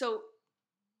 It is so.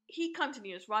 He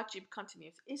continues. Rajdeep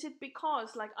continues. Is it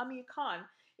because, like Amir Khan,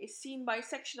 is seen by a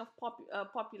section of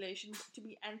population to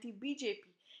be anti-BJP,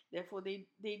 therefore they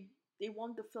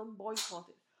want the film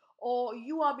boycotted, or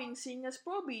you are being seen as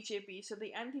pro-BJP, so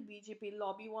the anti-BJP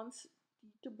lobby wants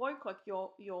to boycott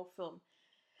your film?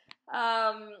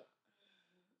 Um,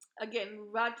 Again,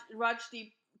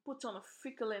 Rajdeep puts on a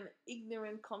fickle and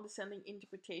ignorant, condescending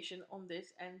interpretation on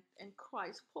this and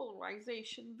cries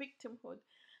polarization, victimhood.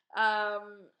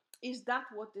 Um, is that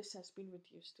what this has been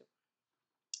reduced to?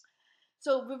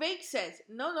 So Vivek says,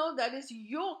 no, no, that is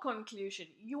your conclusion.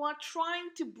 You are trying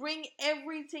to bring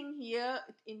everything here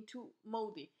into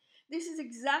Modi. This is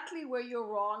exactly where you're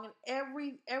wrong, and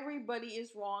everybody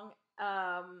is wrong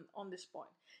on this point.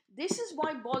 This is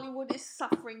why Bollywood is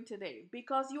suffering today,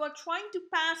 because you are trying to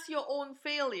pass your own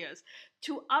failures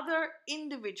to other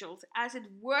individuals as it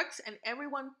works, and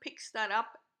everyone picks that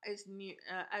up as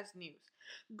news.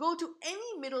 Go to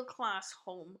any middle class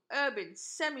home, urban,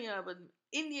 semi urban,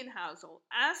 Indian household,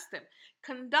 ask them,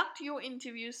 conduct your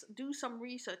interviews, do some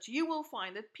research. You will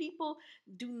find that people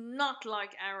do not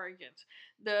like arrogance.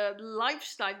 The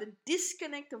lifestyle, the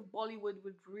disconnect of Bollywood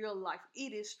with real life.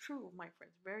 It is true, my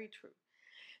friends, very true.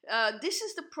 This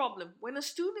is the problem. When a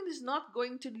student is not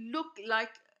going to look like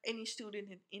any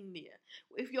student in India,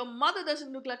 if your mother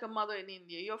doesn't look like a mother in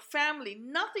India, your family,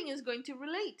 nothing is going to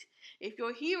relate. If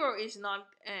your hero is not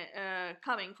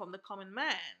coming from the common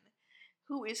man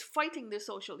who is fighting the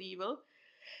social evil,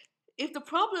 if the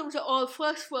problems are all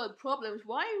first world problems,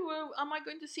 why am I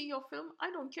going to see your film? I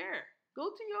don't care. Go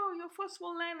to your first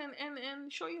world land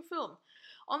and show your film.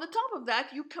 On the top of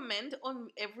that, you comment on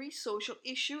every social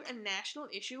issue and national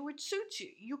issue which suits you.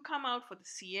 You come out for the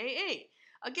CAA,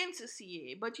 against the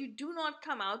CAA, but you do not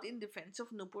come out in defense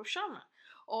of Nupur Sharma.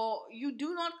 Or you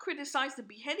do not criticize the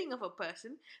beheading of a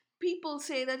person. People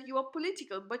say that you are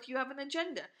political, but you have an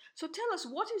agenda. So tell us,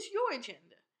 what is your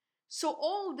agenda? So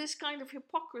all this kind of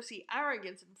hypocrisy,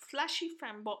 arrogance, and flashy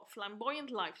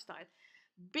flamboyant lifestyle,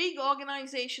 big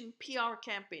organization PR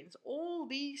campaigns, all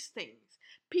these things,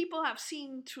 people have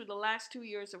seen through the last 2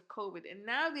 years of COVID, and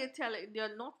now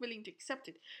they're not willing to accept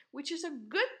it, which is a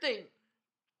good thing.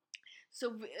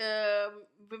 So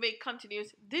Vivek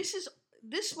continues,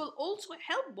 this will also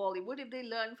help Bollywood if they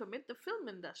learn from it, the film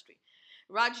industry.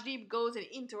 Rajdeep goes and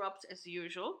interrupts as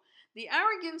usual. The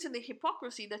arrogance and the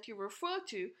hypocrisy that you refer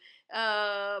to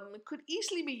could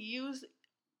easily be used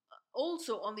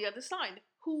also on the other side.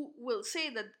 Who will say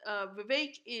that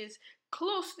Vivek is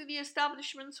close to the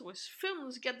establishment, so his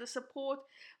films get the support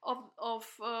of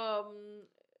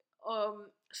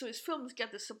so his films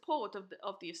get the support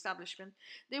of the establishment.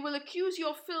 They will accuse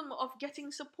your film of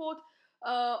getting support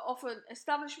of an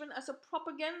establishment as a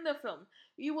propaganda film.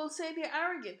 You will say they're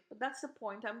arrogant, but that's the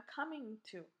point I'm coming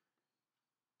to.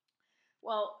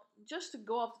 Well, just to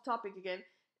go off the topic again,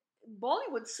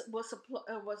 Bollywood was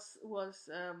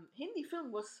Hindi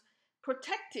film was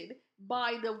protected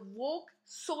by the woke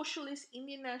socialist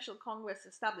Indian National Congress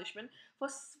establishment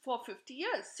for 50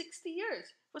 years, 60 years.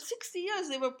 For 60 years,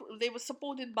 they were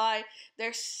supported by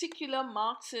their secular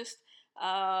Marxist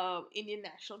Indian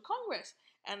National Congress,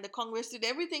 and the Congress did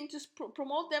everything to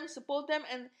promote them, support them,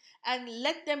 and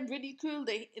let them ridicule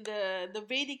the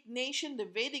Vedic nation, the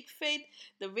Vedic faith,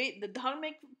 the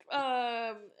dharmic.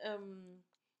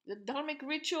 The dharmic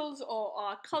rituals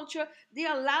or culture, they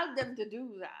allowed them to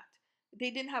do that. They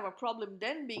didn't have a problem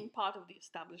then being part of the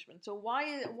establishment. So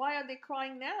why are they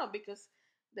crying now? Because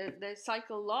the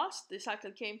cycle lost, the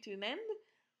cycle came to an end.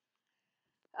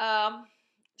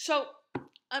 So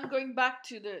I'm going back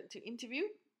to the interview.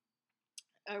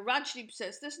 Rajdeep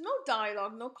says there's no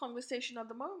dialogue, no conversation at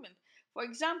the moment. For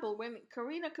example, when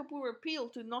Kareena Kapoor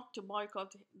appealed to not to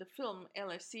boycott the film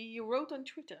LSC, you wrote on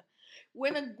Twitter,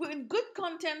 when good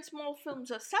content small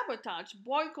films are sabotaged,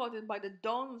 boycotted by the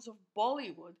dons of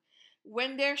Bollywood,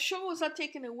 when their shows are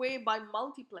taken away by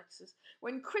multiplexes,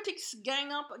 when critics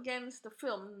gang up against the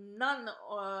film,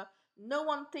 no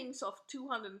one thinks of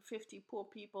 250 poor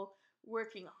people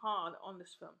working hard on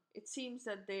this film. It seems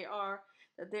that there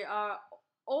are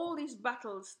all these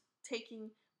battles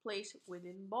taking place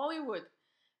within Bollywood.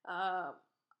 Uh,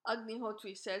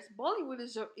 Agnihotri says Bollywood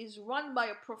is run by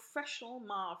a professional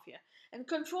mafia and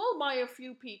controlled by a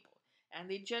few people, and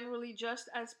they generally just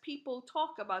as people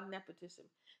talk about nepotism.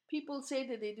 People say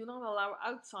that they do not allow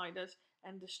outsiders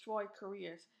and destroy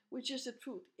careers, which is the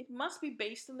truth. It must be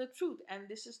based on the truth, and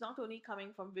this is not only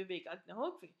coming from Vivek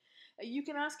Agnihotri. You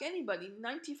can ask anybody,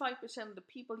 95% of the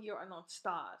people here are not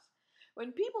stars.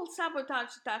 When people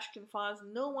sabotaged the Tashkent files,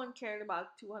 no one cared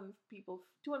about 200 people,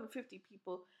 250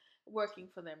 people working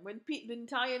for them. When the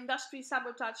entire industry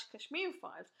sabotaged Kashmir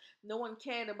files, no one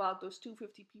cared about those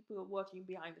 250 people working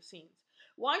behind the scenes.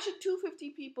 Why should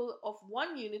 250 people of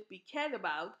one unit be cared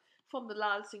about from the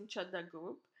Lal Singh Chadda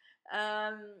group?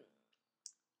 Um,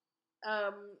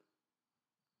 um,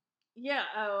 yeah,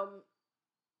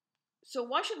 so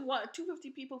why should 250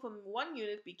 people from one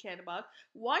unit be cared about?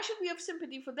 Why should we have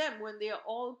sympathy for them when they are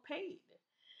all paid?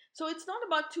 So it's not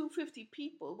about 250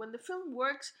 people. When the film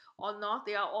works or not,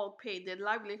 they are all paid. Their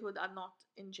livelihood are not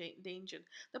endangered.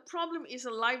 The problem is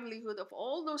the livelihood of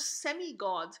all those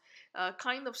semi-gods,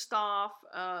 kind of staff,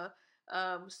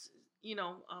 um, you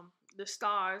know, the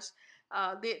stars.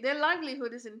 Their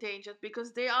livelihood is endangered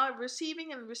because they are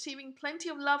receiving plenty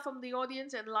of love from the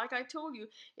audience. And like I told you,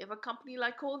 if a company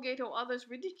like Colgate or others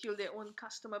ridicule their own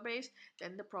customer base,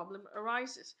 then the problem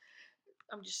arises.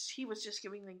 He was just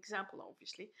giving an example,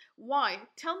 obviously. Why?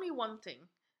 Tell me one thing.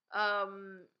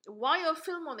 Why a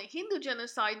film on a Hindu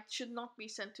genocide should not be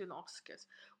sent to an Oscars?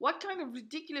 What kind of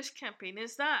ridiculous campaign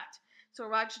is that? So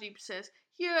Rajdeep says,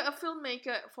 here is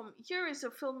a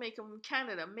filmmaker from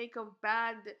Canada, make of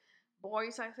bad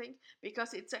boys, I think,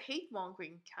 because it's a hate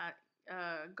mongering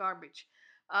garbage.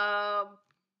 Um,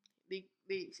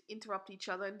 they interrupt each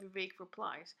other, and Vivek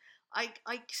replies, I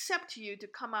accept you to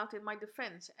come out in my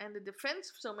defense and the defense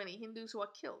of so many Hindus who are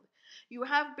killed. You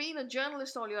have been a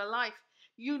journalist all your life.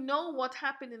 You know what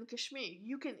happened in Kashmir.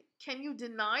 Can you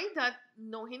deny that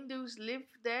no Hindus live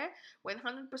there when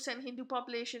 100% Hindu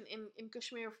population in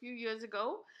Kashmir a few years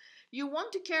ago? You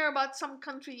want to care about some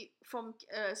country from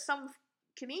some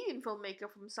Canadian filmmaker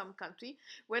from some country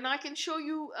when I can show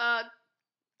you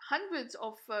hundreds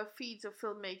of feeds of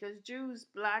filmmakers, Jews,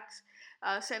 blacks,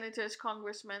 senators,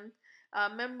 congressmen,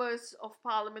 members of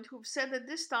parliament who've said that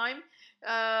this time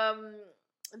um,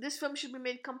 this film should be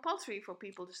made compulsory for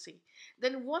people to see.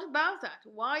 Then what about that?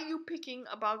 Why are you picking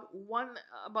about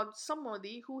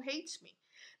somebody who hates me?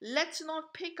 Let's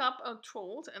not pick up on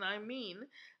trolls, and I mean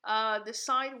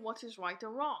decide what is right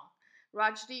or wrong.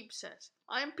 Rajdeep says,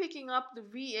 I am picking up the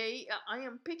VA. I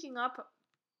am picking up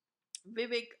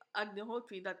Vivek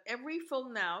Agnihotri that every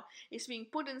film now is being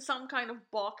put in some kind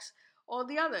of box or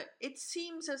the other. It's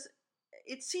seen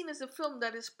as a film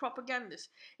that is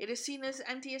propagandist. It is seen as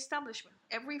anti-establishment.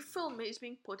 Every film is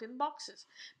being put in boxes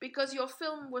because your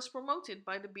film was promoted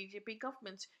by the BJP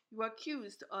government. You are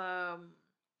accused.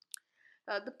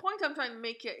 The point I'm trying to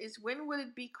make here is, when will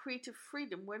it be creative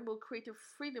freedom? When will creative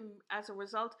freedom, as a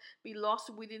result, be lost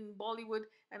within Bollywood,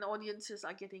 and audiences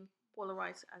are getting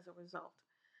polarized as a result?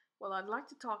 Well, I'd like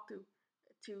to talk to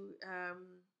um,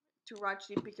 to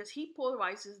Rajdeep because he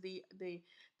polarizes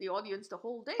the audience the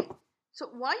whole day. So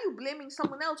why are you blaming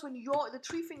someone else when the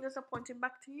three fingers are pointing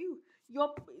back to you?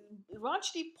 Your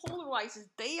Rajdeep polarizes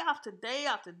day after day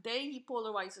after day. He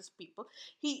polarizes people.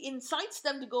 He incites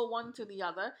them to go one to the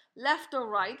other, left or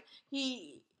right.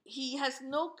 He has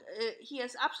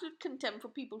absolute contempt for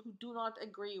people who do not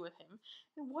agree with him.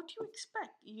 And what do you expect?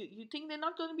 You think they're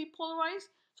not going to be polarized?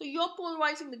 So you're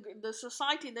polarizing the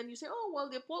society, and then you say, oh, well,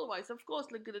 they're polarized. Of course,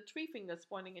 look at the three fingers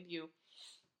pointing at you.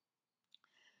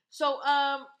 So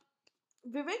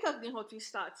Vivek Agnihotri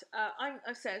starts.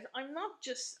 Says, I'm not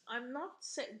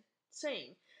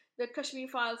saying the Kashmir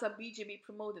Files are BJP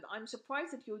promoted. I'm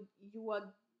surprised that you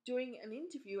are doing an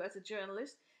interview as a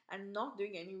journalist and not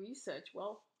doing any research.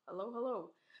 Well, hello.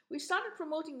 We started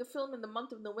promoting the film in the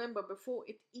month of November before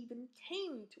it even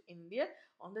came to India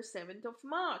on the 7th of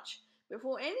March.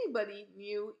 Before anybody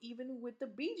knew, even with the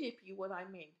BJP, what I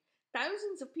mean.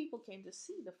 Thousands of people came to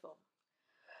see the film.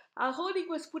 Our hoarding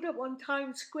was put up on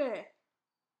Times Square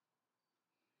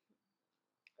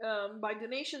by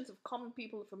donations of common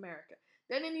people of America.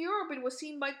 Then in Europe, it was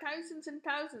seen by thousands and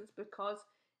thousands because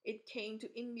it came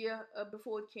to India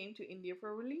before it came to India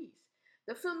for release.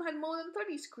 The film had more than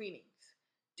 30 screenings.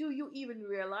 Do you even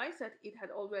realize that it had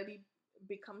already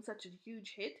become such a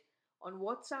huge hit on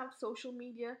WhatsApp, social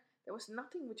media? There was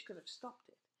nothing which could have stopped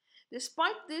it.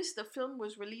 Despite this, the film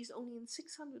was released only in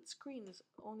 600 screens,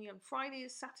 only on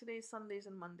Fridays, Saturdays, Sundays,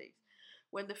 and Mondays.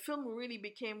 When the film really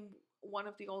became one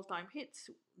of the all-time hits,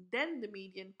 then the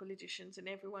media and politicians and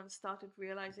everyone started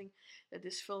realizing that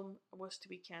this film was to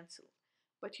be cancelled.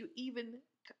 But you even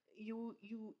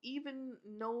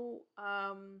know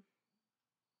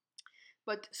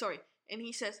but sorry, and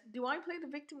he says, do I play the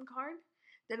victim card?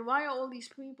 Then why are all these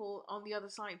people on the other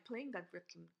side playing that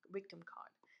victim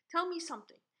card? Tell me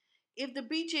something. If the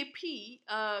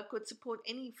BJP could support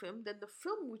any film, then the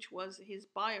film, which was his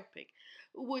biopic,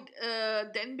 would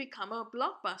then become a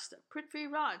blockbuster. Prithvi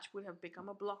Raj would have become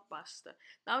a blockbuster.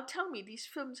 Now tell me, these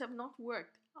films have not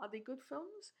worked. Are they good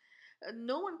films?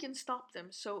 No one can stop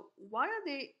them. So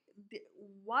they-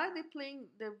 why are they playing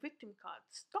the victim card?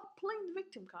 Stop playing the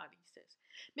victim card, he says.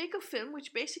 Make a film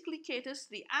which basically caters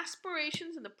to the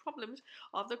aspirations and the problems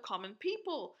of the common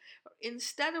people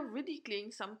instead of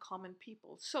ridiculing some common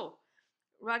people. So,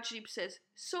 Rajdeep says,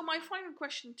 so my final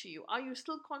question to you, are you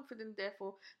still confident,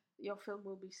 therefore, your film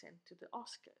will be sent to the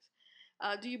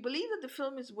Oscars? Do you believe that the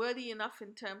film is worthy enough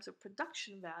in terms of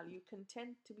production value,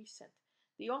 content to be sent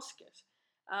the Oscars?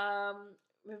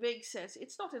 Vivek says,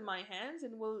 it's not in my hands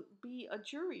and will be a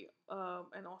jury,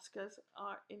 and Oscars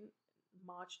are in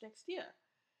March next year.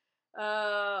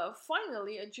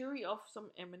 Finally, a jury of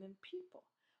some eminent people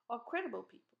or credible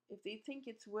people. If they think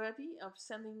it's worthy of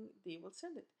sending, they will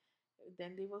send it.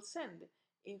 Then they will send.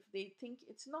 If they think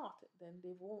it's not, then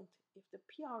they won't. If the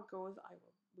PR goes, I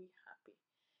will be happy.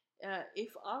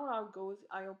 If RR goes,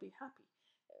 I'll be happy.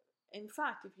 In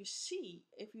fact,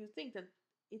 if you think that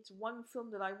it's one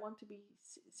film that I want to be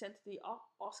sent to the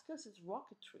Oscars, it's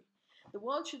Rocketry. The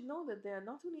world should know that there are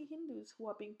not only Hindus who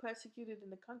are being persecuted in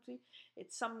the country,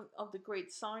 it's some of the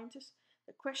great scientists.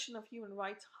 The question of human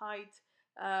rights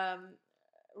um,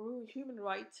 human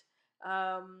rights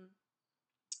um,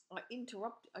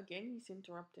 interrupt again. He's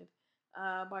interrupted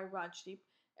by Rajdeep,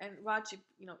 and Rajdeep,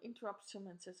 interrupts him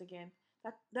and says again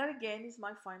that again is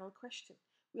my final question.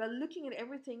 We are looking at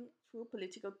everything through a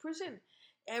political prism.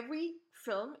 Every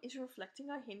film is reflecting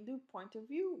a Hindu point of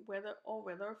view, whether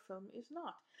a film is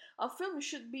not. A film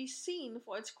should be seen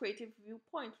for its creative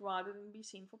viewpoint rather than be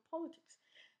seen for politics.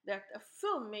 That a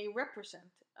film may represent.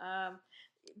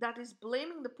 That is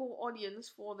blaming the poor audience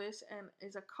for this and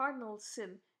is a cardinal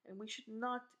sin, and we should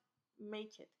not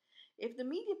make it. If the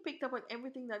media picked up on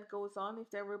everything that goes on,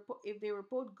 if they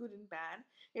report good and bad,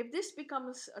 if this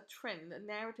becomes a trend, a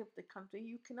narrative of the country,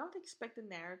 you cannot expect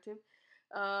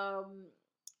um,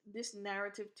 this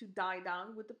narrative to die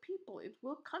down with the people. It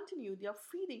will continue.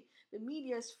 The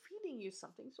media is feeding you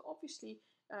something, so obviously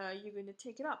you're going to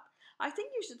take it up. I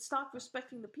think you should start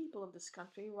respecting the people of this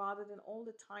country rather than all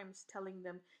the times telling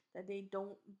them that they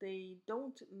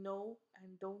don't know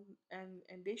and don't and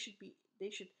they should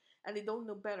and they don't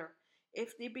know better.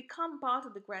 If they become part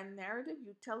of the grand narrative,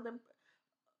 you tell them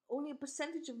only a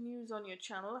percentage of news on your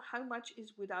channel, how much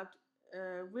is without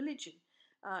religion.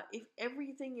 If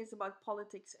everything is about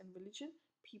politics and religion,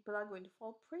 people are going to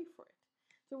fall prey for it.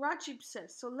 So Rajib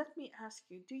says, so let me ask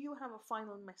you, do you have a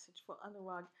final message for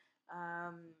Anurag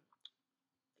um,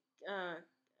 uh,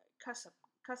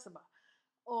 Kasaba?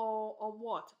 Or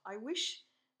what?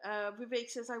 Vivek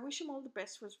says, I wish him all the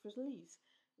best for his release,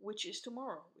 which is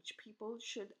tomorrow, which people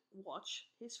should watch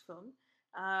his film.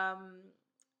 Um,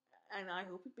 and I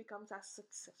hope it becomes as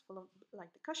successful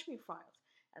like the Kashmir Files,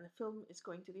 and the film is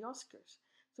going to the Oscars.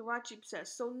 So Rajib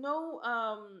says, so no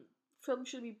film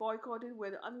should be boycotted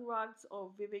whether Anurag's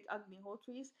or Vivek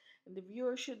Agnihotri's, and the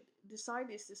viewer should decide,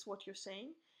 is this what you're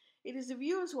saying? It is the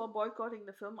viewers who are boycotting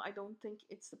the film. I don't think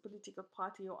it's the political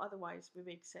party or otherwise,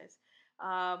 Vivek says.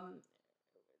 Um,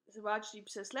 Rajdeep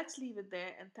says, let's leave it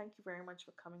there, and thank you very much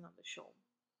for coming on the show.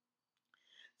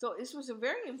 So this was a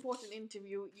very important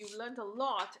interview. You've learned a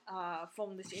lot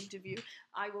from this interview.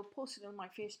 I will post it on my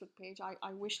Facebook page.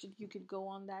 I wish that you could go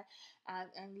on that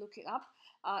and look it up.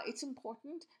 It's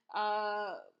important.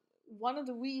 One of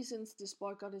the reasons this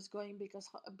boycott is going because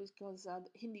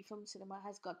Hindi film cinema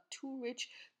has got too rich,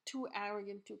 too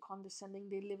arrogant, too condescending.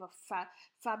 They live a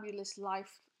fabulous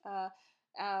life.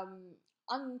 Um,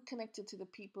 Unconnected to the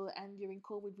people, and during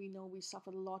COVID we know we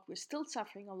suffered a lot, we're still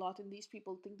suffering a lot, and these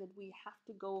people think that we have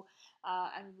to go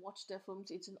and watch their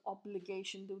films. It's an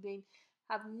obligation. Do they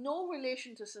have no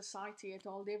relation to society at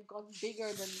all? They've got bigger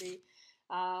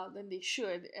than they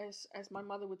should. As my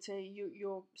mother would say,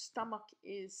 your stomach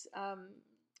is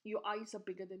your eyes are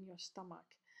bigger than your stomach.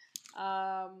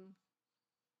 um,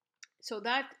 so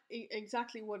that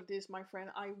exactly what it is, my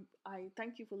friend. I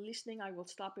thank you for listening. I will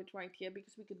stop it right here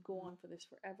because we could go on for this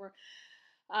forever.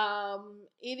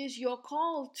 It is your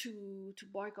call to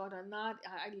boycott or not.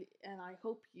 And I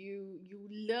hope you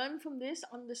learn from this,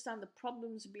 understand the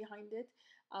problems behind it,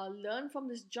 learn from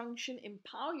this junction,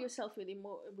 empower yourself with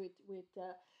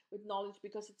knowledge,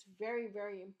 because it's very,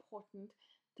 very important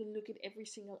to look at every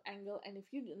single angle. And if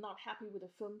you're not happy with a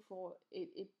film for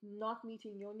it not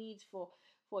meeting your needs, for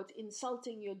it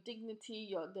insulting your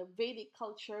dignity, the Vedic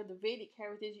culture, the Vedic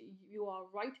heritage, you are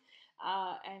right,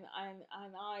 and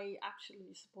I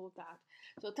absolutely support that.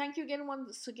 So thank you again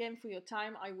once again for your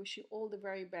time. I wish you all the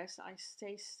very best. I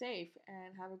stay safe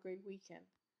and have a great weekend.